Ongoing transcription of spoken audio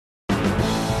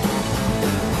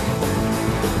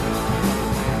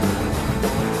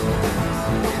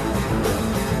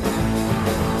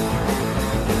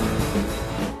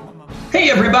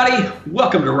everybody,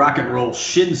 welcome to Rock and Roll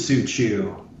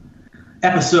Shinsuchu,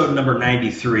 episode number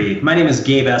 93. My name is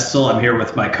Gabe Estel. I'm here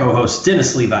with my co-hosts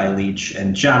Dennis Levi Leach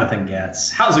and Jonathan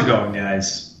Getz. How's it going,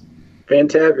 guys?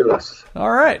 Fantabulous.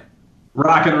 All right.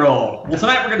 Rock and roll. Well,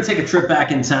 tonight we're going to take a trip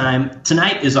back in time.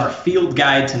 Tonight is our field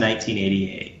guide to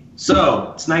 1988.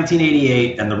 So, it's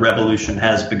 1988 and the revolution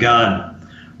has begun.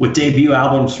 With debut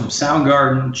albums from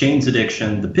Soundgarden, Jane's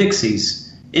Addiction, The Pixies,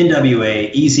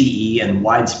 NWA, Eazy-E, and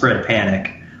Widespread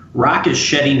Panic, rock is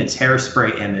shedding its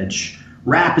hairspray image,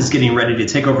 rap is getting ready to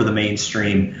take over the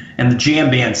mainstream, and the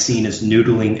jam band scene is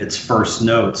noodling its first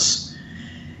notes.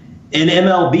 In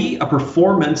MLB, a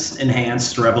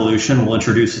performance-enhanced revolution will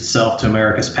introduce itself to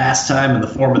America's pastime in the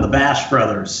form of the Bash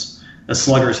Brothers, as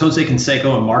sluggers Jose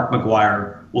Canseco and Mark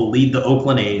McGwire will lead the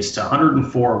Oakland A's to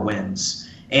 104 wins,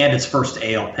 and its first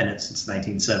AL pennant since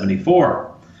 1974.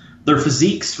 Their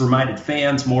physiques reminded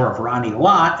fans more of Ronnie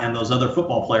Lott and those other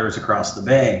football players across the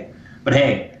bay. But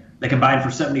hey, they combined for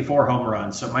 74 home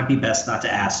runs, so it might be best not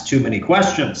to ask too many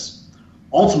questions.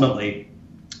 Ultimately,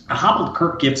 a hobbled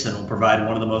Kirk Gibson will provide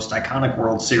one of the most iconic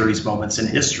World Series moments in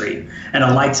history, and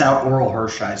a lights-out Oral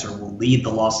Hershiser will lead the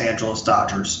Los Angeles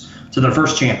Dodgers to their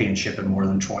first championship in more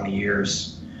than 20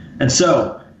 years. And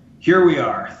so, here we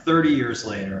are, 30 years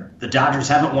later. The Dodgers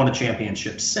haven't won a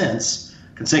championship since.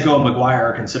 Canseco and McGwire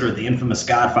are considered the infamous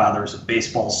godfathers of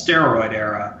baseball's steroid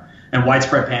era, and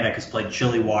Widespread Panic has played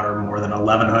Chilly Water more than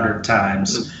 1,100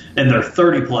 times in their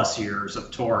 30-plus years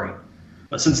of touring.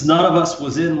 But since none of us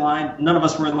were in line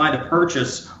to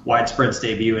purchase Widespread's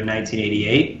debut in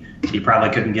 1988, and you probably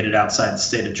couldn't get it outside the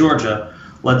state of Georgia,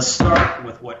 let's start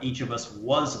with what each of us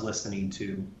was listening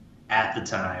to at the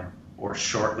time or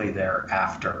shortly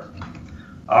thereafter.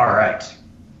 All right.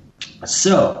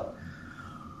 So,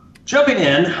 jumping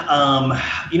in,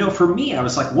 for me, I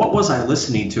was like, what was I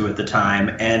listening to at the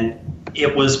time? And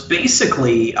it was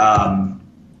basically, in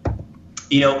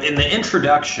the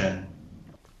introduction,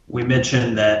 we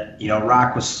mentioned that,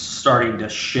 rock was starting to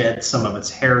shed some of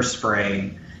its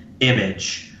hairspray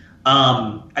image.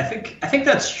 I think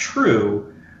that's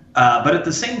true, but at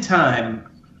the same time,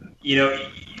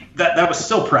 that was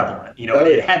still prevalent.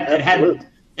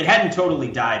 It hadn't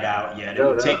totally died out yet. It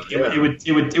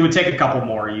would take a couple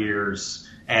more years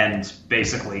and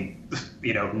basically,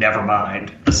 never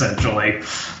mind, essentially,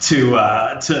 to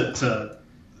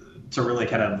really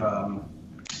kind of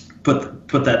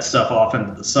put that stuff off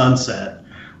into the sunset.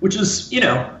 Which is,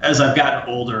 as I've gotten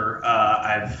older,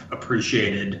 I've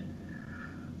appreciated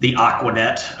the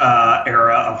Aquanet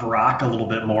era of rock a little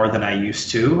bit more than I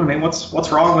used to. I mean,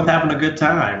 what's wrong with having a good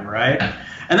time, right?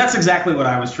 And that's exactly what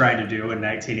I was trying to do in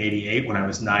 1988 when I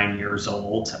was 9 years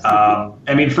old.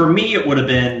 For me, it would have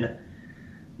been,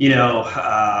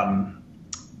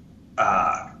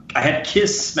 I had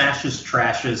Kiss Smashes,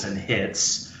 Trashes, and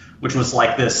Hits, which was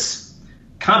like this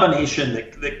combination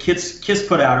that Kiss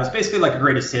put out. It was basically like a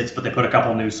greatest hits, but they put a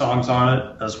couple new songs on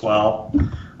it as well,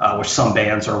 which some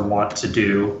bands are wont to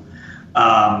do.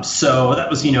 So that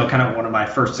was, kind of one of my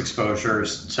first exposure to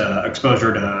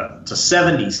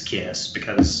 70s Kiss,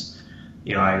 because,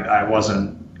 I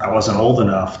wasn't old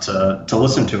enough to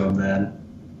listen to them then.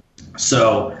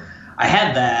 So I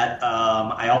had that.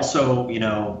 I also,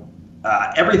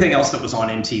 everything else that was on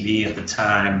MTV at the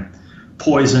time,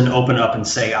 Poison, Open Up and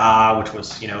Say Ah, which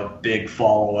was, big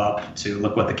follow-up to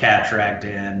Look What the Cat Dragged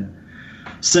In,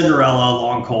 Cinderella,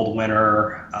 Long Cold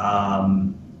Winter,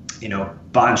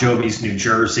 Bon Jovi's New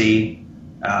Jersey,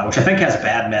 which I think has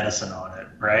Bad Medicine on it,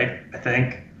 right? I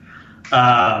think.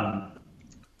 And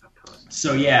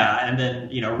then,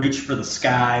 Reach for the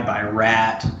Sky by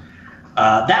Rat.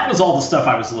 That was all the stuff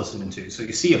I was listening to. So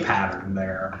you see a pattern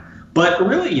there. But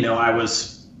really,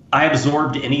 I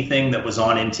absorbed anything that was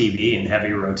on MTV in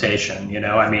heavy rotation.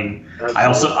 I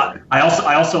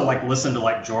also like listened to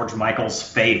like George Michael's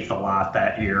Faith a lot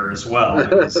that year as well.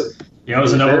 It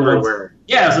was a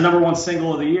number one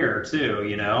single of the year too.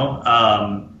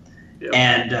 Yep.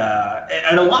 And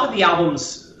a lot of the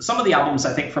albums, some of the albums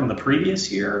I think from the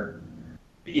previous year,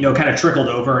 kind of trickled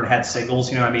over and had singles.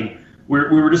 We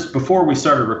were just, before we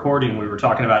started recording, we were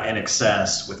talking about In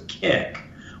Excess with Kick,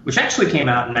 which actually came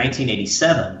out in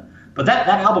 1987. But that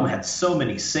album had so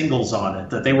many singles on it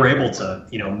that they were able to,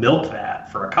 milk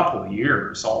that for a couple of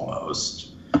years almost.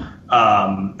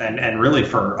 And really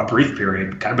for a brief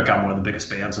period, kind of become one of the biggest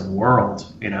bands in the world,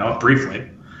 briefly.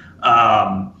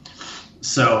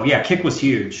 Kick was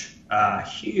huge,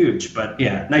 but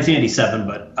 1987,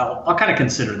 but I'll kind of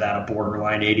consider that a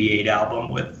borderline 88 album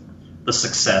with the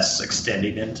success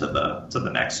extending into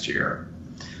the next year.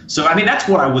 So, that's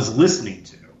what I was listening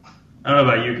to. I don't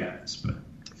know about you guys, but.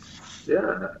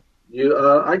 Yeah,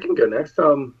 I can go next.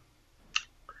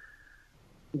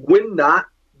 When not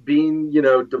being,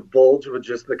 divulged with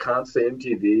just the constant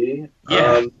MTV,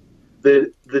 Yeah.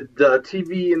 the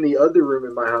TV in the other room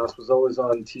in my house was always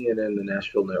on TNN, the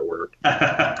Nashville Network.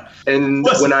 And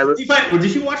when I was...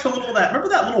 Did you watch a little of that? Remember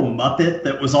that little Muppet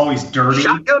that was was dirty?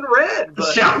 Shotgun Red.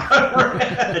 Shotgun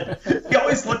Red. He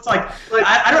always looked like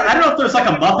I don't know if there's like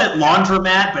a Muppet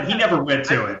laundromat, but he never went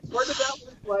to it. Part of that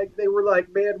was like they were like,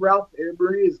 man, Ralph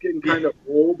Emery is getting kind of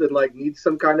old and like needs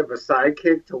some kind of a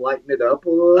sidekick to lighten it up a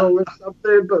little or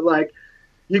something. But like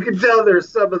you can tell there's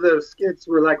some of those skits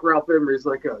where like Ralph Emery's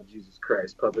like, oh Jesus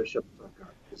Christ, puppet, shut the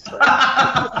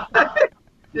fuck up.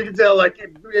 You can tell like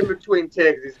in between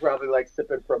takes he's probably like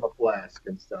sipping from a flask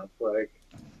and stuff. Like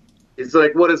he's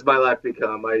like, what has my life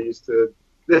become? I used to.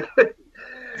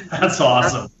 That's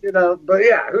awesome. But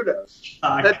yeah, who knows?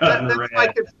 That's my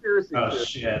conspiracy theory. Oh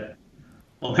shit.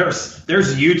 Well, there's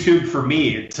YouTube for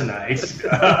me tonight.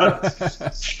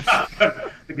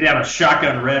 We down a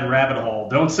Shotgun Red rabbit hole.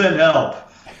 Don't send help.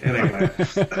 Anyway.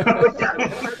 But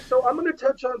yeah, so I'm going to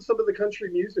touch on some of the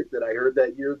country music that I heard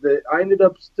that year that I ended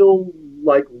up still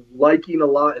liking a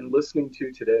lot and listening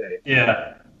to today.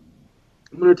 Yeah.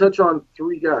 I'm going to touch on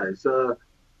three guys. The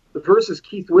first is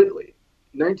Keith Whitley.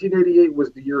 1988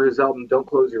 was the year his album Don't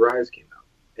Close Your Eyes came out.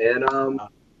 And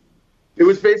it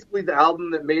was basically the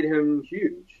album that made him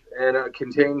huge. And it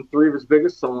contained three of his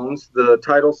biggest songs, the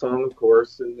title song, of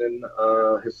course, and then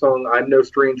his song I'm No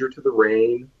Stranger to the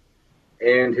Rain,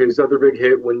 and his other big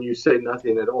hit, When You Say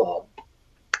Nothing at All.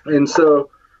 And so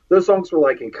those songs were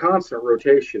like in constant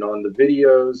rotation on the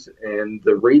videos and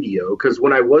the radio, because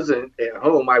when I wasn't at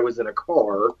home, I was in a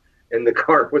car, and the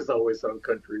car was always on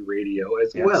country radio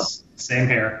as well. Same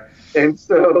here. And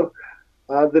so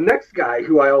the next guy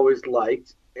who I always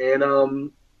liked,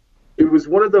 and it was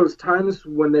one of those times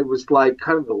when it was like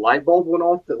kind of the light bulb went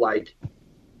off that like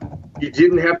you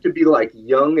didn't have to be like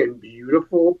young and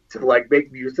beautiful to like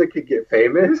make music and get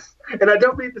famous. And I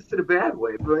don't mean this in a bad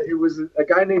way, but it was a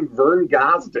guy named Vern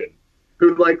Gosdin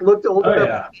who like looked old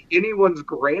enough to be anyone's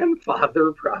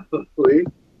grandfather probably.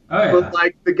 Oh, yeah. But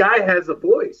like the guy has a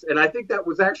voice, and I think that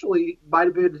was actually might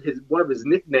have been one of his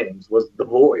nicknames was The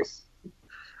Voice.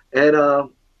 And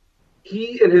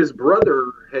he and his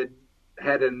brother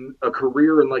had a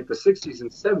career in like the 60s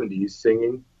and 70s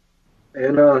singing,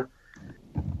 and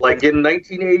like in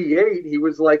 1988 he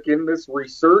was like in this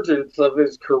resurgence of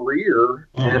his career.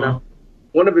 And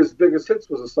one of his biggest hits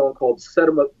was a song called Set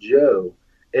 'Em Up Joe,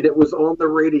 and it was on the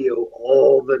radio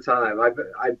all the time.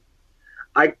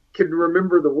 I can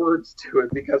remember the words to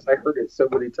it because I heard it so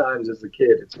many times as a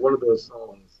kid. It's one of those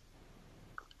songs.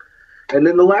 And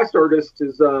then the last artist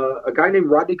is a guy named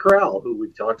Rodney Crowell, who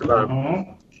we've talked about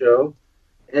on the show.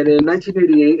 And in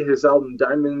 1988, his album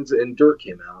Diamonds and Dirt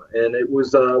came out. And it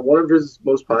was one of his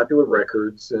most popular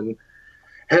records, and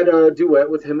had a duet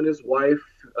with him and his wife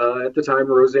at the time,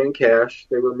 Roseanne Cash.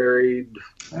 They were married...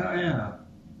 Oh, yeah.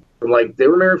 They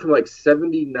were married from like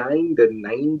 79 to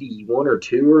 91 or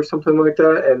 2 or something like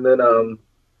that. And then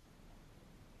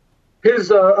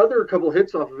his other couple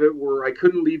hits off of it were I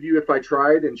Couldn't Leave You If I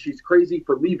Tried and She's Crazy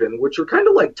for Leaving, which are kind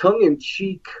of like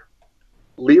tongue-in-cheek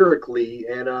lyrically,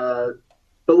 and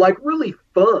but like really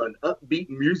fun, upbeat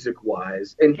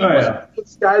music-wise. And he was one of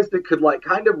those guys that could like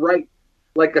kind of write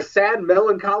like a sad,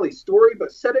 melancholy story,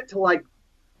 but set it to like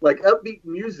upbeat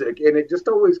music, and it just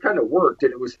always kind of worked,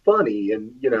 and it was funny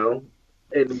and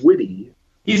and witty.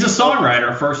 He's a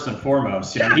songwriter first and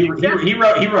foremost. He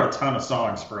wrote a ton of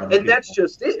songs for other people. And that's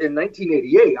just it. In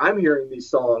 1988, I'm hearing these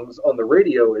songs on the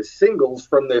radio as singles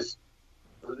from this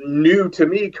new to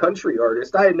me country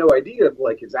artist. I had no idea of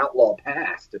like his outlaw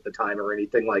past at the time or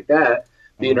anything like that.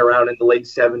 Being around in the late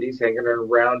 70s, hanging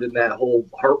around in that whole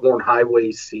Heartworn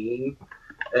Highway scene,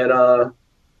 and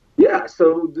yeah,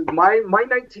 so my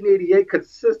 1988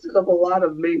 consisted of a lot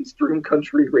of mainstream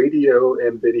country radio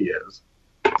and videos.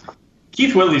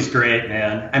 Keith Whitley's great,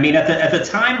 man. I mean, at the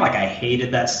time, like, I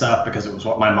hated that stuff because it was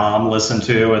what my mom listened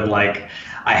to, and like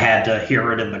I had to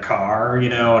hear it in the car,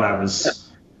 and I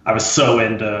was so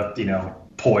into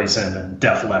Poison and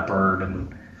Def Leppard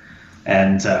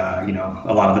and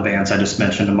a lot of the bands I just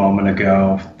mentioned a moment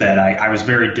ago that I was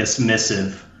very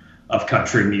dismissive of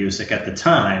country music at the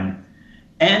time.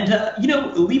 And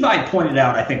Levi pointed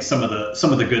out, I think, some of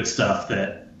the good stuff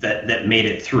that made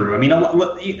it through. I mean, a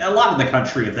lot of the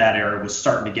country of that era was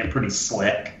starting to get pretty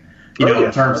slick,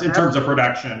 in terms of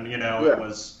production. It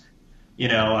was,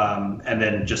 and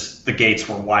then just the gates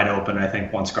were wide open. I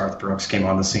think once Garth Brooks came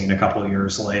on the scene a couple of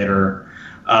years later.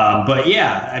 But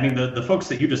yeah, I mean, the folks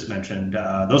that you just mentioned,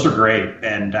 those are great,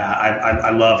 and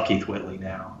I love Keith Whitley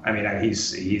now. I mean,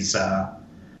 he's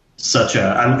such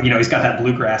a, he's got that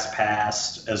bluegrass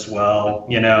past as well,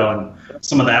 and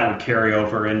some of that would carry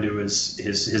over into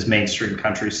his mainstream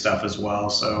country stuff as well.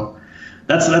 So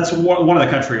that's one of the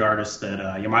country artists that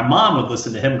my mom would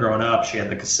listen to him growing up. She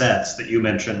had the cassettes that you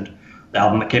mentioned, the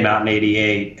album that came out in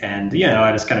 '88, and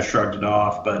I just kind of shrugged it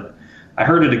off. But I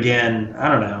heard it again, I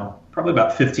don't know, probably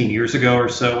about 15 years ago or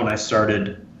so, when I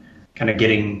started kind of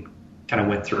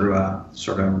went through a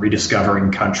sort of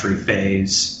rediscovering country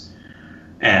phase.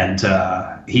 And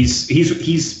he's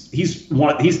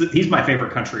my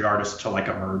favorite country artist to like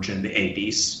emerge in the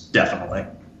 '80s, definitely.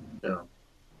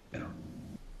 Yeah.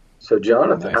 So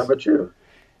Jonathan, how about you?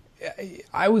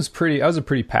 I was a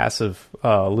pretty passive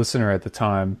listener at the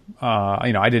time.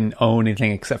 I didn't own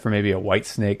anything except for maybe a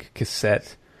Whitesnake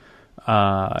cassette.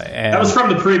 And that was from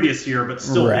the previous year, but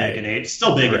still right. big in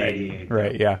 '88.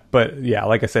 Right, yeah. But yeah,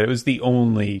 like I said, it was the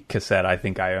only cassette I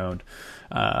think I owned.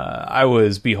 I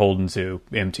was beholden to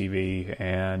MTV,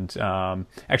 and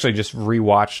actually just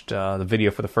rewatched the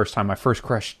video for the first time. My first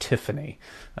crush, Tiffany.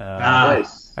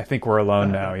 Nice. I think we're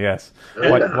alone now. Yes.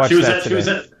 Watch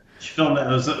she filmed that.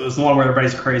 It was the one where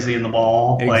everybody's crazy in the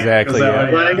mall. Exactly.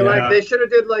 Like they should have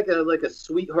did like a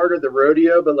Sweetheart of the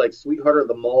Rodeo, but like Sweetheart of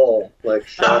the Mall, like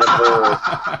shot of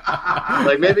her.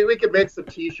 Like maybe we could make some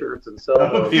T-shirts and sell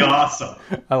them. That would be awesome.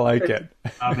 I like it.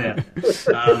 Amen.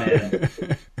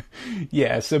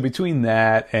 Yeah. So between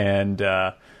that and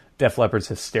Def Leppard's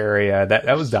Hysteria,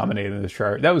 that was dominating the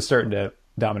chart. That was starting to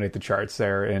dominate the charts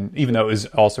there, and even though it was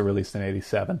also released in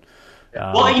 '87.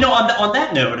 Well, on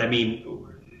that note, I mean,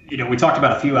 we talked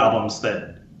about a few albums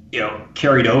that,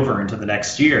 carried over into the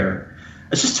next year.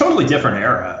 It's just totally different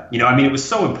era. It was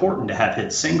so important to have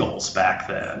hit singles back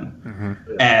then.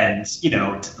 Mm-hmm. And,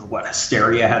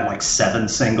 Hysteria had like 7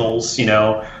 singles. The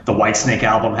Whitesnake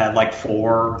album had like 3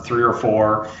 or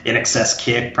 4. In Excess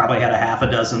Kick probably had a half a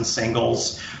dozen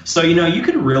singles. So, you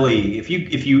could really, if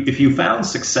you found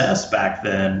success back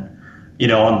then,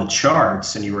 on the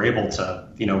charts, and you were able to,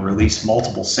 release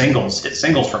multiple hit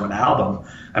singles from an album.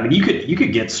 I mean, you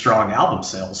could get strong album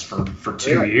sales for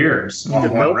 2 years on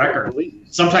one record,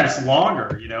 sometimes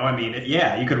longer. You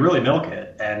could really milk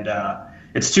it, and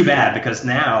it's too bad because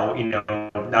now,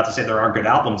 not to say there aren't good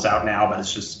albums out now, but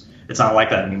it's not like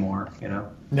that anymore.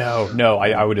 No,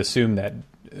 I would assume that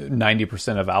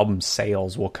 90% of album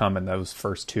sales will come in those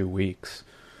first 2 weeks.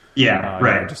 Yeah,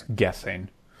 right. Just guessing.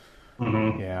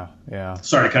 Mm-hmm. Yeah.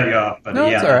 Sorry to cut you off, but no,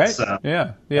 it's all right.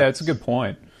 It's a good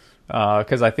point.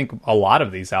 Because I think a lot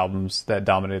of these albums that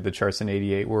dominated the charts in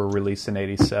 '88 were released in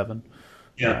 '87,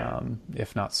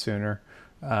 if not sooner.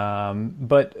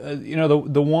 But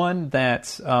the one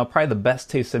that's probably the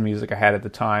best taste in music I had at the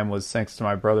time was thanks to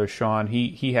my brother Sean.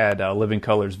 He had Living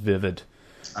Colour's Vivid,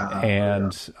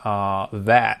 and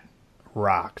that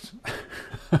rocked.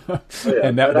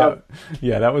 And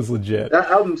that was legit. That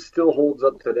album still holds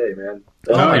up today, man.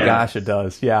 Oh my gosh, it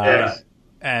does. Yeah.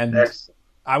 And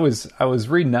I was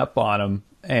reading up on him,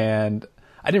 and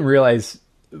I didn't realize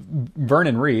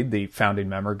Vernon Reid, the founding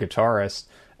member, guitarist,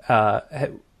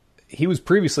 he was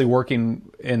previously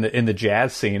working in the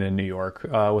jazz scene in New York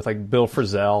with like Bill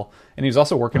Frisell, and he was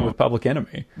also working with Public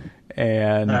Enemy.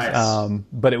 And nice.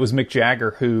 But it was Mick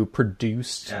Jagger who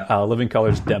produced Living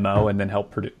Colour's demo and then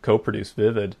helped co-produce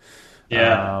Vivid.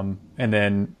 Yeah. And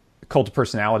then Cult of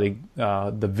Personality,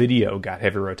 the video got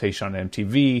heavy rotation on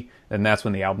MTV, and that's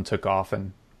when the album took off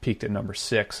and peaked at number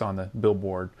 6 on the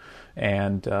Billboard.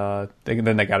 And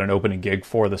then they got an opening gig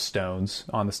for the Stones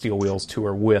on the Steel Wheels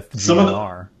tour with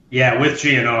GNR. With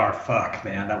GNR. Fuck,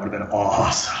 man, that would have been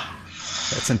awesome.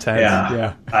 That's intense.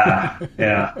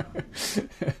 Yeah.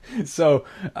 So,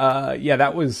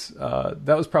 that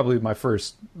was probably my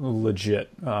first legit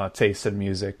taste in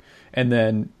music. And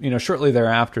then, shortly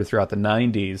thereafter, throughout the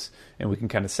 '90s, and we can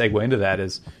kind of segue into that,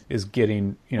 is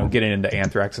getting into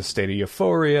Anthrax's State of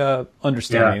Euphoria,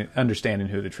 understanding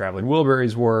who the Traveling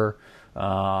Wilburys were,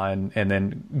 and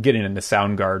then getting into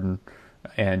Soundgarden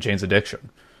and Jane's Addiction.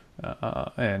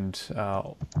 And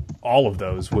all of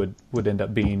those would end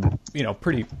up being,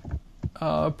 pretty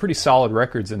solid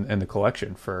records in the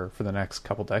collection for the next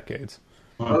couple decades.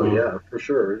 Oh yeah, for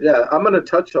sure. Yeah, I'm going to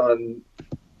touch on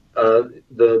the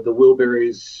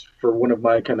Wilburys for one of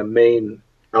my kind of main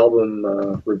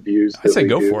album reviews. I say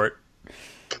go for it.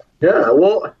 Yeah,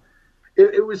 well,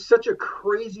 it was such a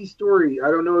crazy story.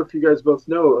 I don't know if you guys both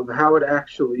know of how it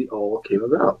actually all came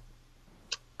about.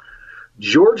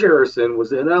 George Harrison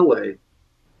was in LA,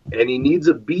 and he needs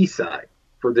a B-side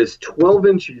for this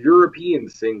 12-inch European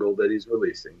single that he's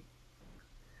releasing.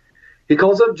 He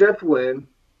calls up Jeff Lynne,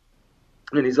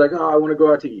 and he's like, I want to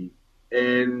go out to eat.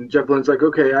 And Jeff Lynne's like,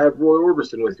 okay, I have Roy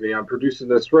Orbison with me. I'm producing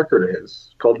this record of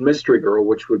his called Mystery Girl,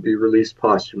 which would be released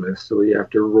posthumously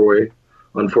after Roy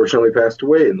unfortunately passed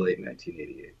away in late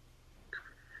 1988.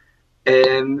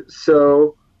 And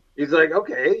so he's like,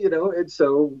 okay, you know, and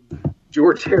so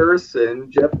George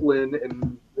Harrison, Jeff Lynne,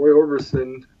 and Roy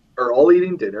Orbison are all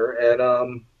eating dinner,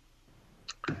 and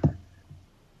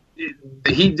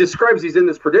he describes he's in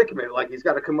this predicament, like he's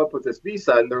got to come up with this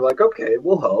B-side, and they're like, okay,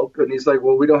 we'll help. And he's like,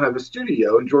 well, we don't have a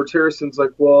studio. And George Harrison's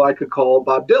like, well, I could call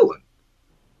Bob Dylan.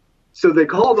 So they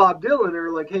call Bob Dylan, and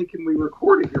they're like, hey, can we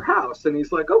record at your house? And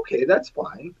he's like, okay, that's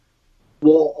fine.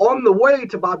 Well, on the way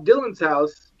to Bob Dylan's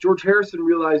house, George Harrison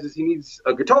realizes he needs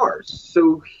a guitar.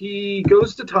 So he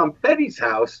goes to Tom Petty's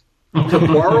house to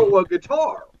borrow a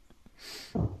guitar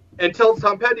and tells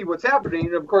Tom Petty what's happening.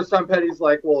 And, of course, Tom Petty's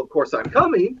like, well, of course I'm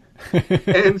coming.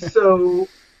 And so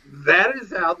that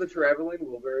is how the Traveling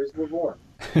Wilburys were born.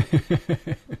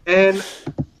 And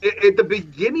at the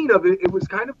beginning of it, it was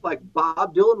kind of like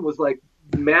Bob Dylan was like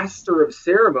master of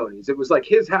ceremonies. It was like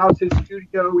his house, his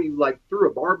studio. He like threw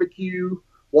a barbecue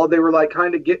while they were like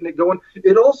kind of getting it going.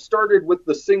 It all started with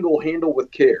the single Handle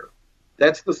with Care.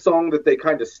 That's the song that they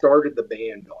kind of started the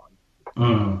band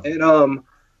on. And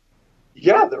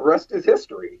yeah, the rest is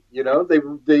history. You know,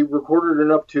 they recorded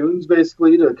enough tunes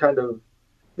basically to kind of,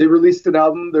 they released an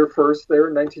album, their first there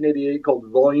in 1988 called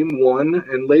Volume 1,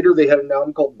 and later they had an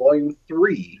album called Volume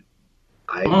 3.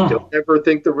 I don't ever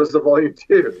think there was a Volume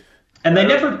 2. And they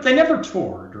never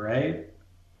toured, right?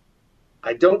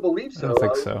 I don't believe so. I don't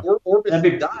think so.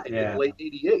 Orbison died in late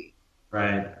 88.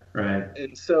 Right.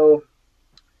 And so,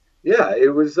 yeah,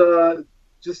 it was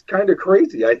just kind of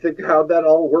crazy. I think how that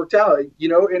all worked out, you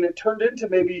know, and it turned into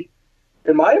maybe,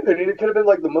 in my opinion, it could have been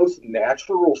like the most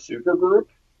natural supergroup.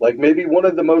 Like maybe one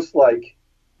of the most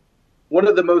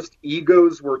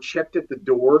egos were checked at the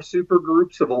door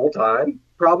supergroups of all time,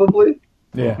 probably.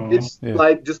 Yeah. It's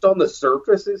like just on the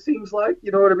surface, it seems like,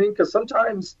 you know what I mean? Because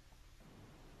sometimes,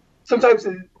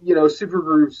 you know,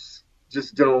 supergroups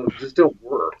just don't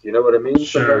work. You know what I mean?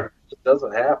 Sure. It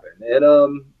doesn't happen.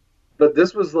 And but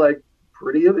this was like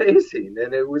pretty amazing,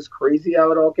 and it was crazy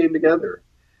how it all came together.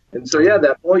 And so yeah,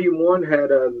 that Volume 1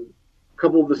 had a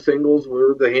couple of the singles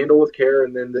were The Handle with Care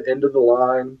and then The End of the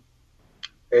Line,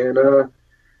 and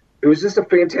it was just a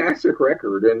fantastic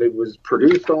record, and it was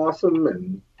produced awesome,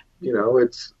 and you know,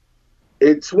 it's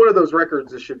one of those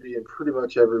records that should be in pretty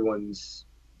much everyone's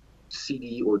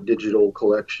CD or digital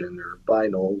collection or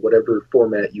vinyl, whatever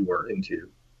format you are into.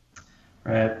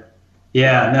 Right.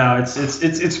 Yeah. No,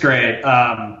 it's great.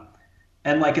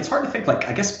 And like it's hard to think. Like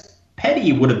I guess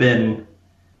Petty would have been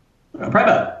probably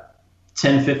about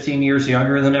 10, 15 years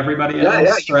younger than everybody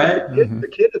else, right? The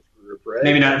kid of the group, right?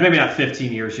 Maybe not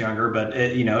 15 years younger,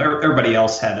 but you know, everybody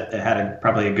else had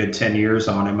probably a good 10 years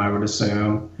on him, I would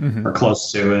assume, or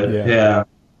close to it.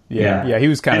 Yeah. He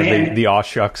was kind of the aw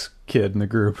shucks kid in the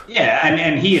group. Yeah,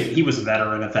 and he was a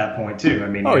veteran at that point too. I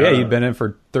mean, he'd been in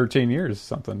for 13 years or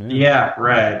something. Yeah,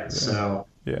 right. So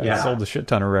sold a shit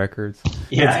ton of records.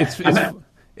 Yeah,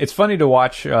 it's funny to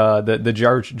watch the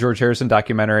George Harrison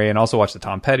documentary and also watch the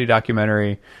Tom Petty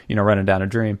documentary, you know, Running Down a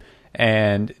Dream,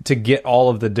 and to get all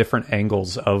of the different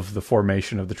angles of the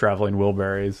formation of the Traveling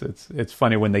Wilburys. It's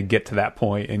funny when they get to that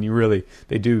point, and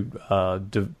they do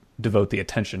devote the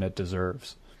attention it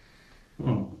deserves.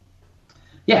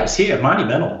 Yeah,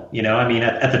 monumental. You know, I mean,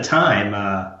 at the time,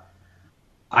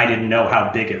 I didn't know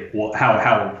how big it was,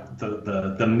 how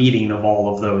the meeting of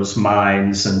all of those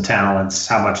minds and talents,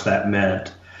 how much that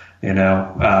meant. You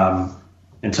know,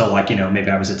 until like, you know, maybe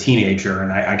I was a teenager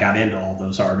and I got into all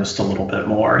those artists a little bit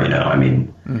more. You know, I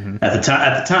mean, at the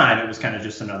time, it was kind of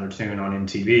just another tune on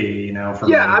MTV. You know,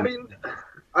 I mean,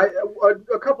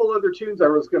 a couple other tunes I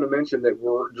was going to mention that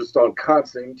were just on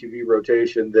constant MTV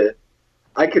rotation that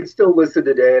I could still listen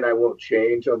today and I won't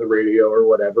change on the radio or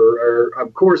whatever. Or,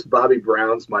 of course, Bobby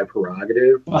Brown's My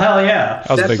Prerogative. Well, hell yeah.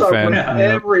 I was a big fan.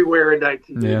 Everywhere in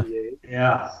 1988.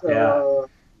 Yeah. So,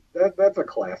 that's a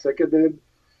classic. And then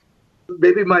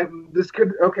maybe this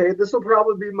will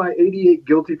probably be my 88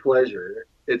 guilty pleasure.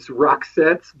 It's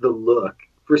Roxette's The Look.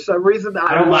 For some reason,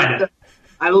 I don't mind it.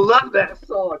 I love that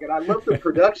song, and I love the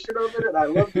production of it, and I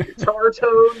love the guitar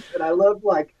tones, and I love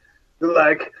like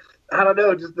I don't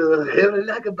know, just the healing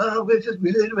like a bomb, which is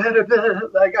really matter.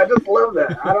 Like I just love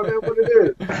that. I don't know what it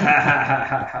is.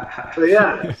 So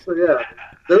yeah.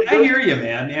 I hear you,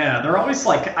 man. Yeah, they're always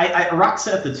like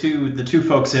Roxette. The two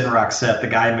folks in Roxette, the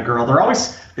guy and the girl.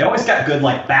 They always got good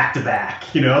like back to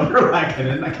back. You know, they're like,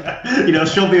 you know,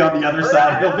 she'll be on the other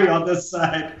side, he'll be on this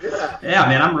side. Yeah,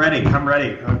 man, I'm ready. I'm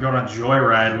going on a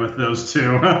joyride with those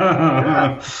two.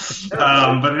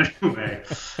 But anyway.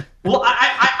 Well,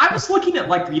 I was looking at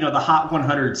like the Hot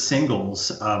 100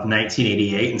 singles of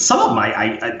 1988, and some of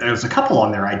them there's a couple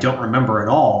on there I don't remember at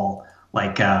all,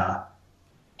 like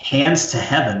 "Hands to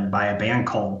Heaven" by a band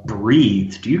called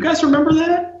Breathe. Do you guys remember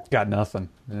that? Got nothing.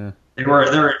 Yeah.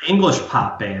 They're an English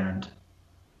pop band.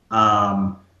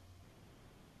 Wow,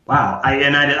 I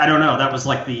don't know. That was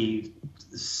like the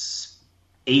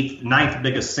ninth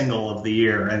biggest single of the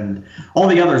year, and all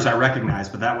the others I recognize,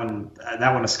 but that one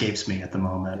escapes me at the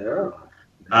moment. Yeah.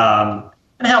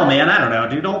 And hell, man, I don't know,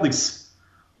 dude. All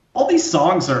these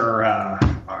songs are.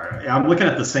 I'm looking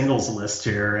at the singles list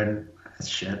here, and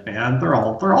shit, man, they're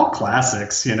all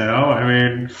classics. You know, I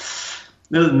mean,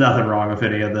 there's nothing wrong with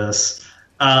any of this.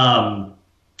 And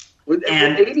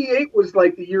 88 was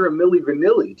like the year of Milli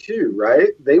Vanilli too, right?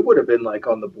 They would have been like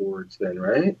on the boards then,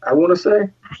 right? I want to say.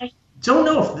 I don't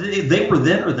know if they were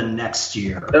then or the next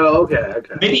year. Oh, okay.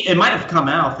 Maybe it might have come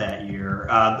out that year.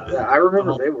 Yeah, I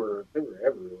remember they were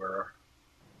everywhere.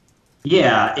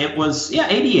 Yeah, it was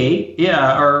 88.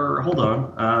 Yeah, or hold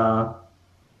on.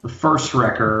 The first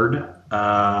record.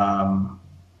 What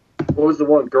was the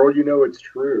one? Girl, You Know It's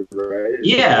True, right?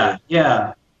 Yeah.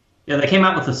 They came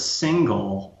out with a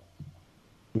single.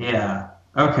 Yeah.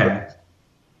 Okay.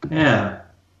 Yeah.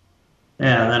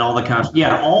 Yeah, and then all the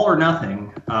All or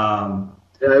Nothing. Yeah,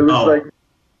 it was like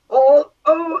all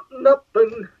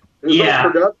nothing. It was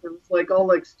all production. It was like all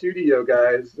like studio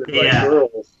guys and like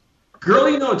girls. Girl,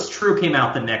 You Know It's True came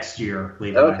out the next year,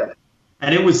 Levi. Okay.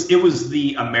 And it was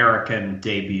the American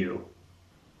debut.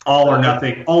 All or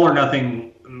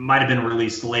Nothing might have been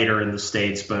released later in the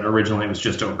States, but originally it was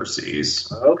just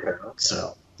overseas. Okay.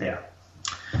 So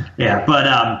but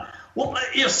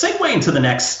segueing to the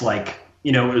next, it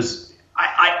was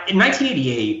in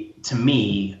 1988 to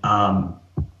me, and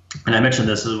I mentioned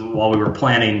this while we were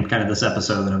planning kind of this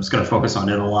episode that I was going to focus on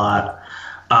it a lot.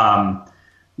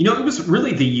 It was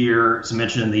really the year, as I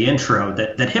mentioned in the intro,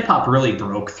 that hip hop really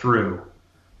broke through,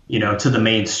 to the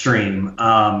mainstream.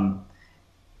 Let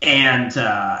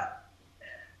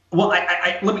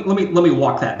me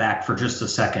walk that back for just a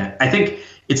second. I think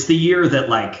it's the year that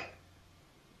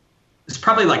it's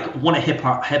probably one of hip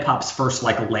hop's first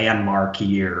landmark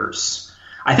years.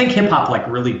 I think hip hop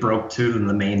really broke through in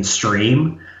the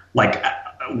mainstream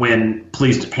when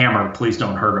Please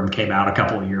Don't Hurt 'Em came out a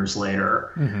couple of years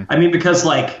later. Mm-hmm. I mean, because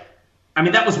that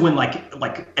was when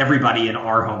everybody in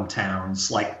our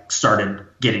hometowns started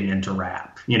getting into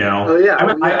rap, Oh,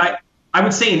 yeah. I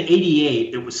would say in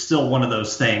 88 it was still one of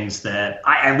those things that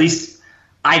I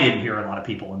didn't hear a lot of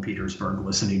people in Petersburg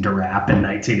listening to rap in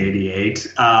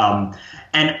 1988.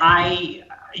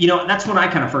 That's when I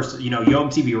kind of first, Yo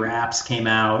MTV Raps came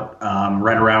out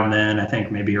right around then, I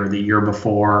think maybe, or the year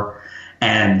before.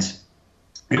 And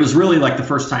it was really the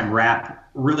first time rap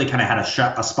really kind of had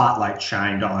a spotlight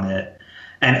shined on it.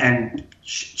 And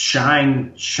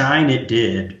shine it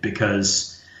did,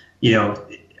 because,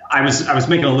 I was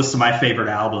making a list of my favorite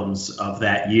albums of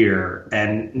that year,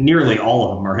 and nearly all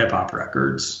of them are hip hop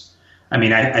records. I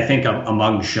mean, I think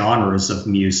among genres of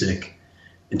music,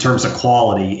 in terms of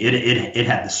quality, it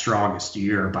had the strongest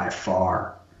year by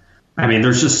far. I mean,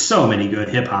 there's just so many good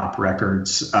hip hop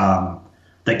records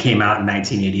that came out in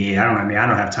 1988. I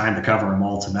don't have time to cover them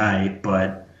all tonight,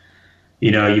 but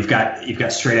you've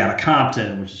got Straight Outta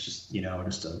Compton, which is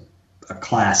just a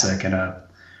classic and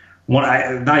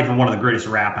not even one of the greatest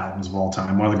rap albums of all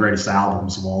time, one of the greatest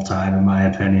albums of all time, in my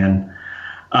opinion.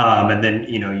 And then,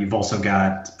 you've also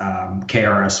got Boogie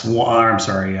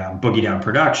Down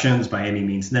Productions by Any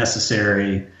Means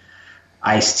Necessary,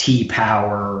 Ice-T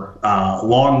Power,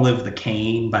 Long Live the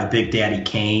Kane by Big Daddy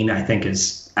Kane, I think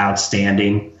is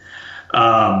outstanding.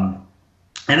 And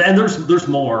there's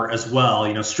more as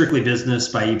well, Strictly Business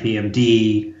by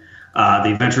EPMD,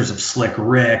 The Adventures of Slick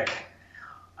Rick.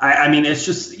 I mean, it's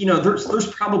just, there's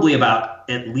probably about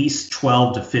at least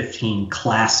 12 to 15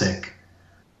 classic,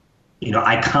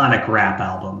 iconic rap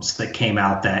albums that came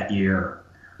out that year.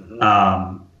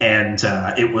 Mm-hmm.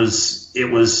 It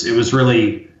was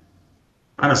really,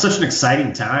 such an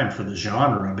exciting time for the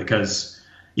genre, because,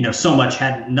 so much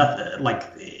had nothing,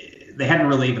 they hadn't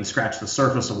really even scratched the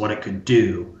surface of what it could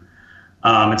do.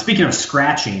 And speaking of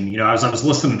scratching, I was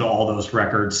listening to all those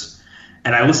records,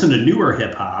 and I listened to newer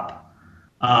hip hop.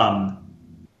 The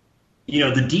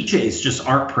DJs just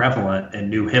aren't prevalent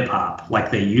in new hip hop like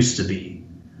they used to be.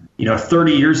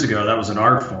 30 years ago, that was an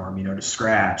art form, to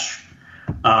scratch.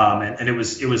 And it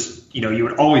was, you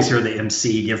would always hear the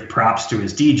MC give props to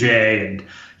his DJ, and,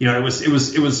 it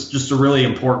was just a really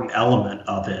important element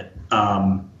of it.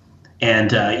 I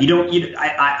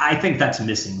think that's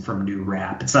missing from new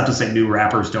rap. It's not to say new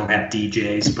rappers don't have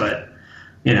DJs, but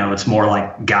It's more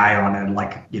like guy on a a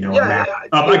guy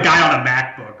on a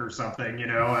MacBook or something.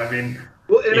 I mean.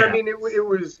 Well, and I mean, it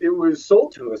was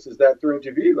sold to us as that through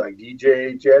MTV, like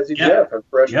DJ Jazzy Jeff and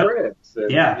Fresh Prince,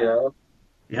 and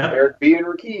Eric B and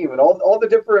Rakim, and all the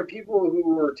different people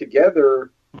who were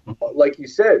together. Like you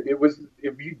said, it was,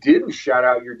 if you didn't shout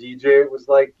out your DJ, it was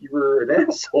like you were an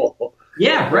asshole.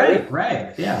 Yeah,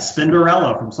 right. Yeah,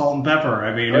 Spinderella from Salt and Pepper.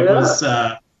 I mean, it was.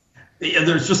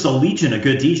 There's just a legion of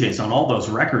good DJs on all those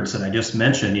records that I just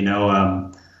mentioned.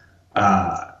 I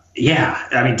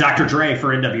mean, Dr. Dre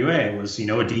for NWA was, a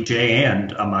DJ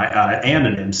and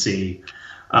an MC,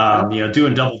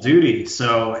 doing double duty.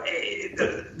 So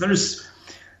there's,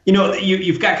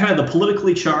 you've got kind of the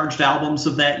politically charged albums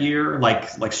of that year,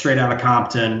 like Straight Outta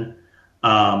Compton,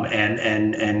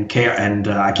 and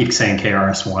I keep saying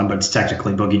KRS-One, but it's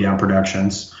technically Boogie Down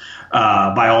Productions.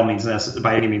 By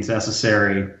any means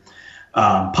necessary.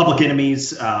 Public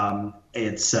Enemies.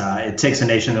 It Takes a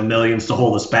Nation of Millions to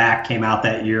Hold Us Back came out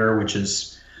that year, which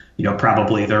is,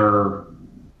 probably their, I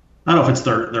don't know if it's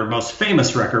their most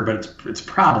famous record, but it's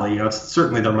probably, it's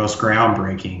certainly their most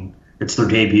groundbreaking. It's their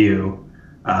debut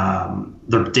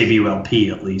LP,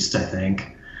 at least, I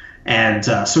think. And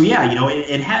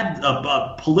it had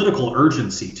a political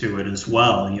urgency to it as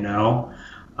well,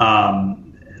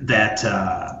 that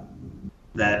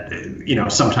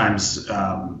sometimes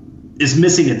is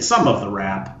missing in some of the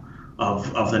rap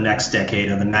of the next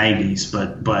decade of the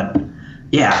 90s, but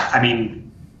yeah, I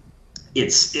mean,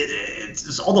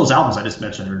 it's all those albums I just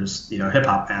mentioned are just hip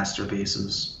hop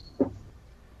masterpieces.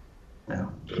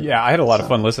 Yeah, I had a lot of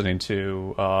fun listening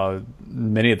to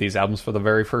many of these albums for the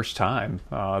very first time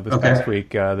this past week.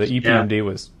 The EPMD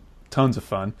was tons of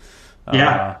fun.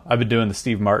 I've been doing the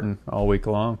Steve Martin all week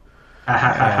long,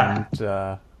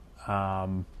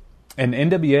 and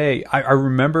NWA, I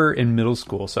remember in middle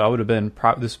school, so I would have been,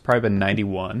 this would probably been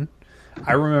 91.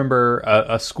 I remember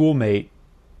a schoolmate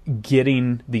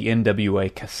getting the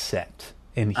NWA cassette,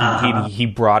 and he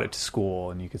brought it to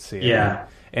school, and you could see it. Yeah.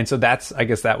 And so I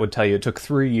guess that would tell you it took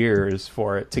 3 years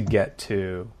for it to get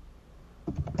to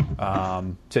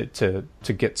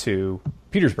get to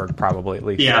Petersburg, probably, at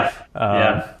least.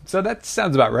 So that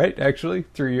sounds about right, actually.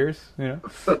 3 years, and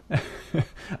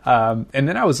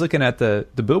then I was looking at the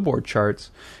Billboard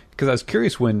charts because I was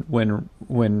curious when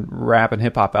rap and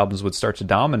hip hop albums would start to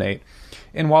dominate.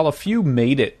 And while a few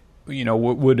made it,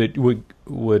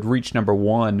 would reach number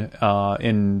one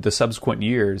in the subsequent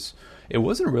years, it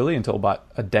wasn't really until about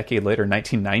a decade later,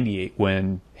 1998,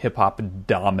 when hip hop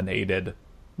dominated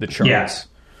the charts. Yeah.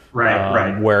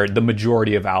 Right. Where the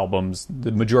majority of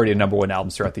number one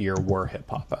albums throughout the year were hip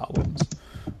hop albums.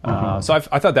 So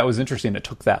I thought that was interesting. It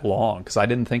took that long because I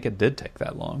didn't think it did take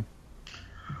that long.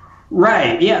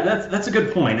 Right. Yeah, that's a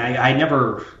good point. I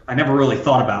never really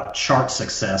thought about chart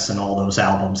success in all those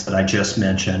albums that I just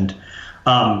mentioned.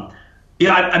 I'm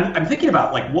thinking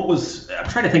about I'm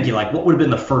trying to think what would have been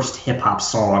the first hip hop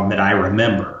song that I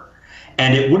remember.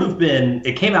 And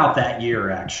it came out that year,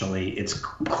 actually. It's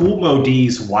Kool Moe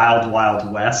Dee's Wild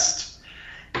Wild West.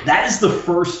 That is the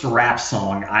first rap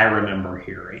song I remember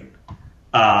hearing.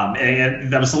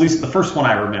 And that was at least the first one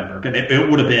I remember. And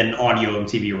it would have been on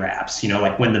MTV Raps,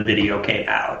 when the video came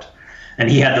out.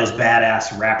 And he had those badass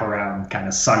wraparound kind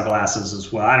of sunglasses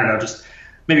as well. I don't know, just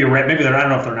maybe they're, I don't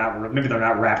know if they're not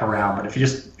wraparound, but if you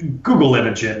just Google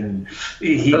image it and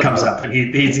he comes up and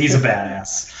he's a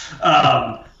badass.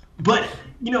 But,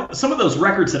 some of those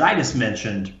records that I just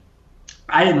mentioned,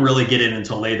 I didn't really get in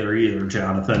until later either,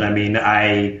 Jonathan. I mean,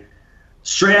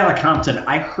 Straight Outta Compton,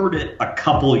 I heard it a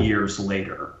couple years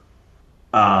later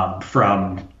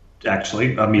from,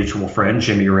 actually, a mutual friend,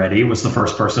 Jimmy Reddy, was the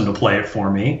first person to play it for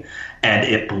me, and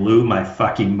it blew my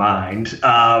fucking mind.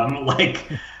 I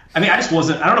just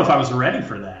wasn't, I don't know if I was ready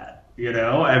for that,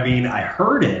 I mean, I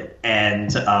heard it,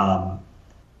 and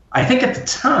I think at the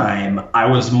time I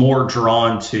was more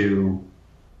drawn to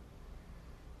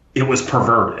it was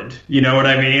perverted. You know what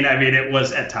I mean? I mean, it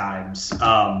was at times.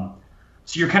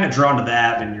 So you're kind of drawn to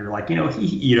that, and you're like,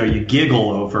 you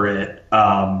giggle over it.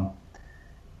 But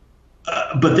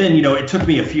then, it took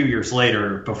me a few years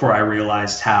later before I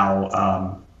realized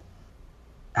how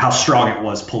strong it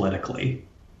was politically.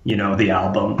 The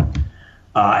album,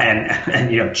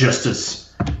 and just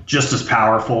as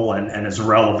powerful and as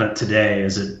relevant today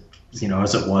as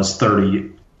it was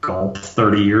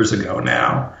 30 years ago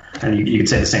now. And you could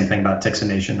say the same thing about Takes a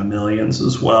Nation of Millions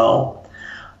as well.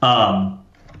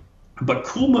 But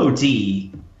Kool Moe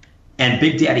Dee and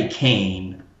Big Daddy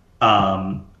Kane,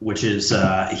 which is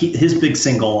his big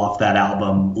single off that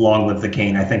album, Long Live the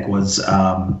Kane, I think was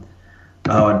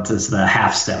it's the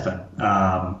Half Steppin'.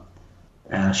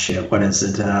 Shit, what is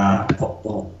it?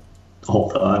 Well,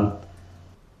 hold on.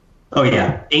 Oh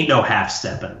yeah, Ain't No Half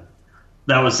Steppin'.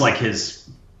 That was like his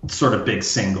sort of big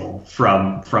single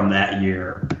from that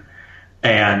year,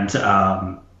 and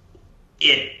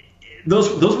those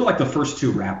were like the first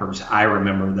two rappers I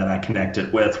remember that I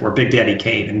connected with were Big Daddy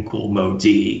Kane and Kool Moe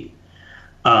Dee.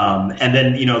 And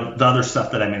then, the other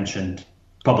stuff that I mentioned,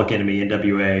 Public Enemy,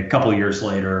 NWA, a couple of years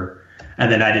later.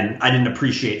 And then I didn't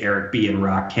appreciate Eric B. and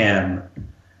Rakim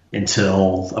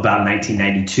until about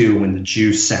 1992 when the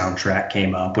Juice soundtrack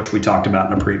came up, which we talked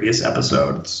about in a previous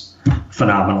episode. It's a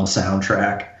phenomenal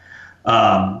soundtrack.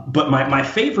 But my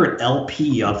favorite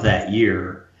LP of that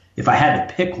year, if I had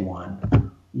to pick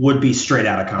one, would be Straight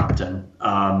Outta Compton.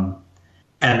 And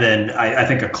then I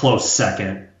think a close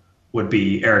second would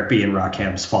be Eric B. and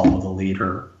Rakim's Follow the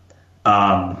Leader.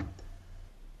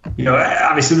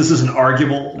 Obviously this is an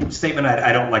arguable statement.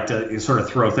 I don't like to sort of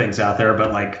throw things out there,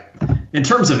 but like in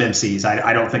terms of MCs,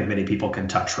 I don't think many people can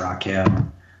touch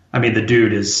Rakim. I mean, the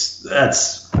dude that's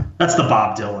the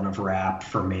Bob Dylan of rap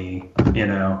for me,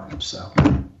 so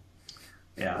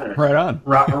yeah. Right on.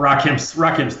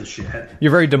 Rakim's the shit.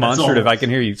 You're very demonstrative. I can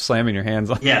hear you slamming your hands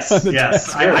on. Yes.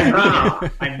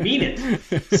 I mean it.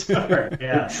 Sorry,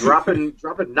 yeah. Dropping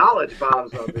knowledge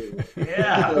bombs on people.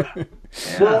 Yeah.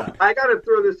 Well, I got to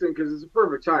throw this in because it's a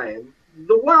perfect time.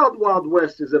 The Wild Wild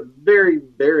West is a very,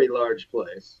 very large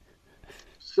place.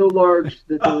 So large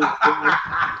that there was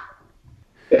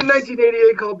in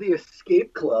 1988 called the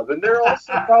Escape Club, and they're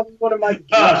also probably one of my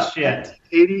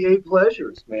 88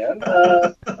 pleasures, man.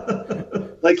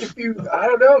 Like if you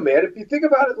think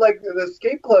about it, like the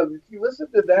Escape Club, if you listen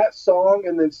to that song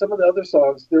and then some of the other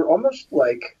songs, they're almost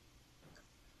like,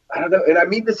 I don't know, and I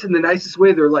mean this in the nicest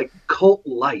way, they're like cult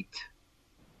light.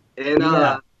 And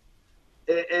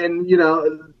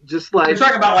just like you're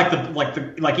talking about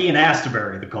like Ian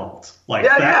Astbury, the Cult, like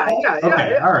yeah.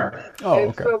 All right. Oh, and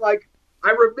okay. so like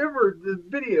I remember the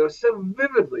video so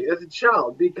vividly as a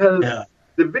child because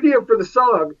the video for the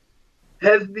song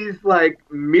has these like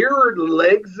mirrored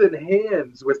legs and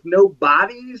hands with no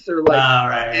bodies or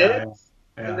like heads.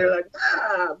 Yeah. And they're like,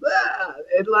 blah, blah.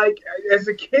 And like as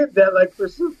a kid that like for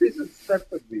some reason stuck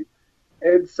with me.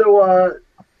 And so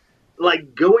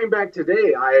like going back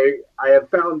today, I have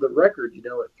found the record, at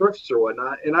thrifts or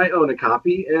whatnot, and I own a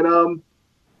copy, and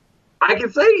I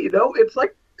can say, it's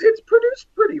like it's produced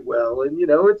pretty well, and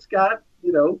it's got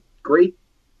great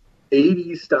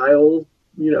 80s style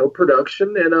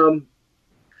production, and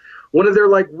one of their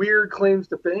like weird claims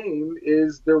to fame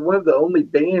is they're one of the only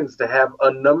bands to have a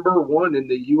 #1 in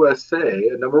the USA,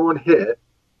 a #1 hit,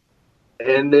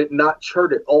 and it not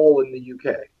chart at all in the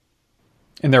UK.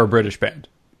 And they're a British band.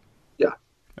 Yeah.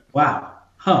 Wow.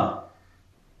 Huh.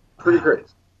 Pretty crazy.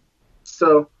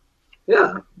 So,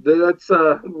 yeah, that's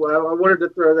I wanted to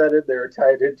throw that in there,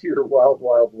 tied into your Wild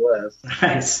Wild West.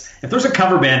 Nice. If there's a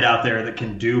cover band out there that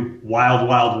can do Wild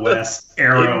Wild West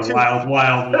era, Wild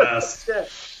Wild West,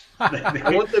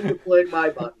 I want them to play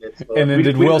my button. And then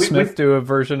did Will Smith do a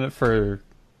version for?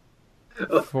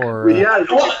 Yeah.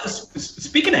 Well,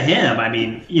 speaking of him, I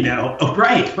mean,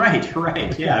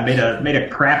 right. Yeah, I made a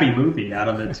crappy movie out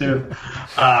of it too.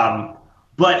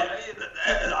 But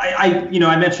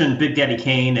I mentioned Big Daddy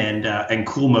Kane and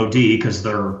Kool Moe Dee because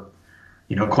they're,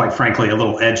 quite frankly, a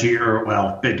little edgier.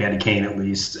 Well, Big Daddy Kane at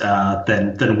least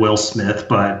than Will Smith.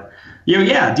 But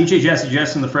DJ Jesse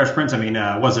Jess and the Fresh Prince. I mean,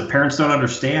 was it Parents Don't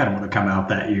Understand would have come out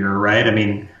that year, right? I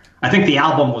mean, I think the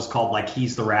album was called like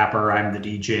He's the Rapper, I'm the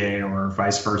DJ, or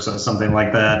vice versa, something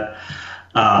like that.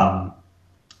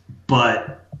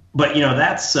 But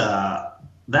that's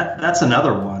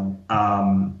another one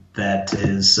that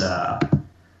is that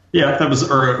was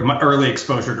my early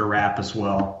exposure to rap as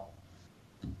well.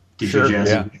 DJ Sure,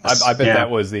 Jazzy. yeah. I bet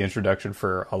that was the introduction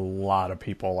for a lot of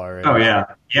people already. Oh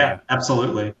yeah,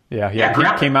 absolutely. Yeah.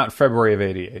 It came out in February of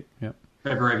 '88. Yeah.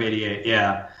 February of '88.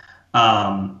 Yeah.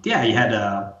 You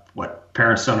had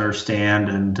Parents Don't Understand,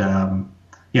 and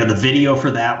the video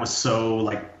for that was so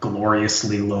like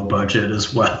gloriously low budget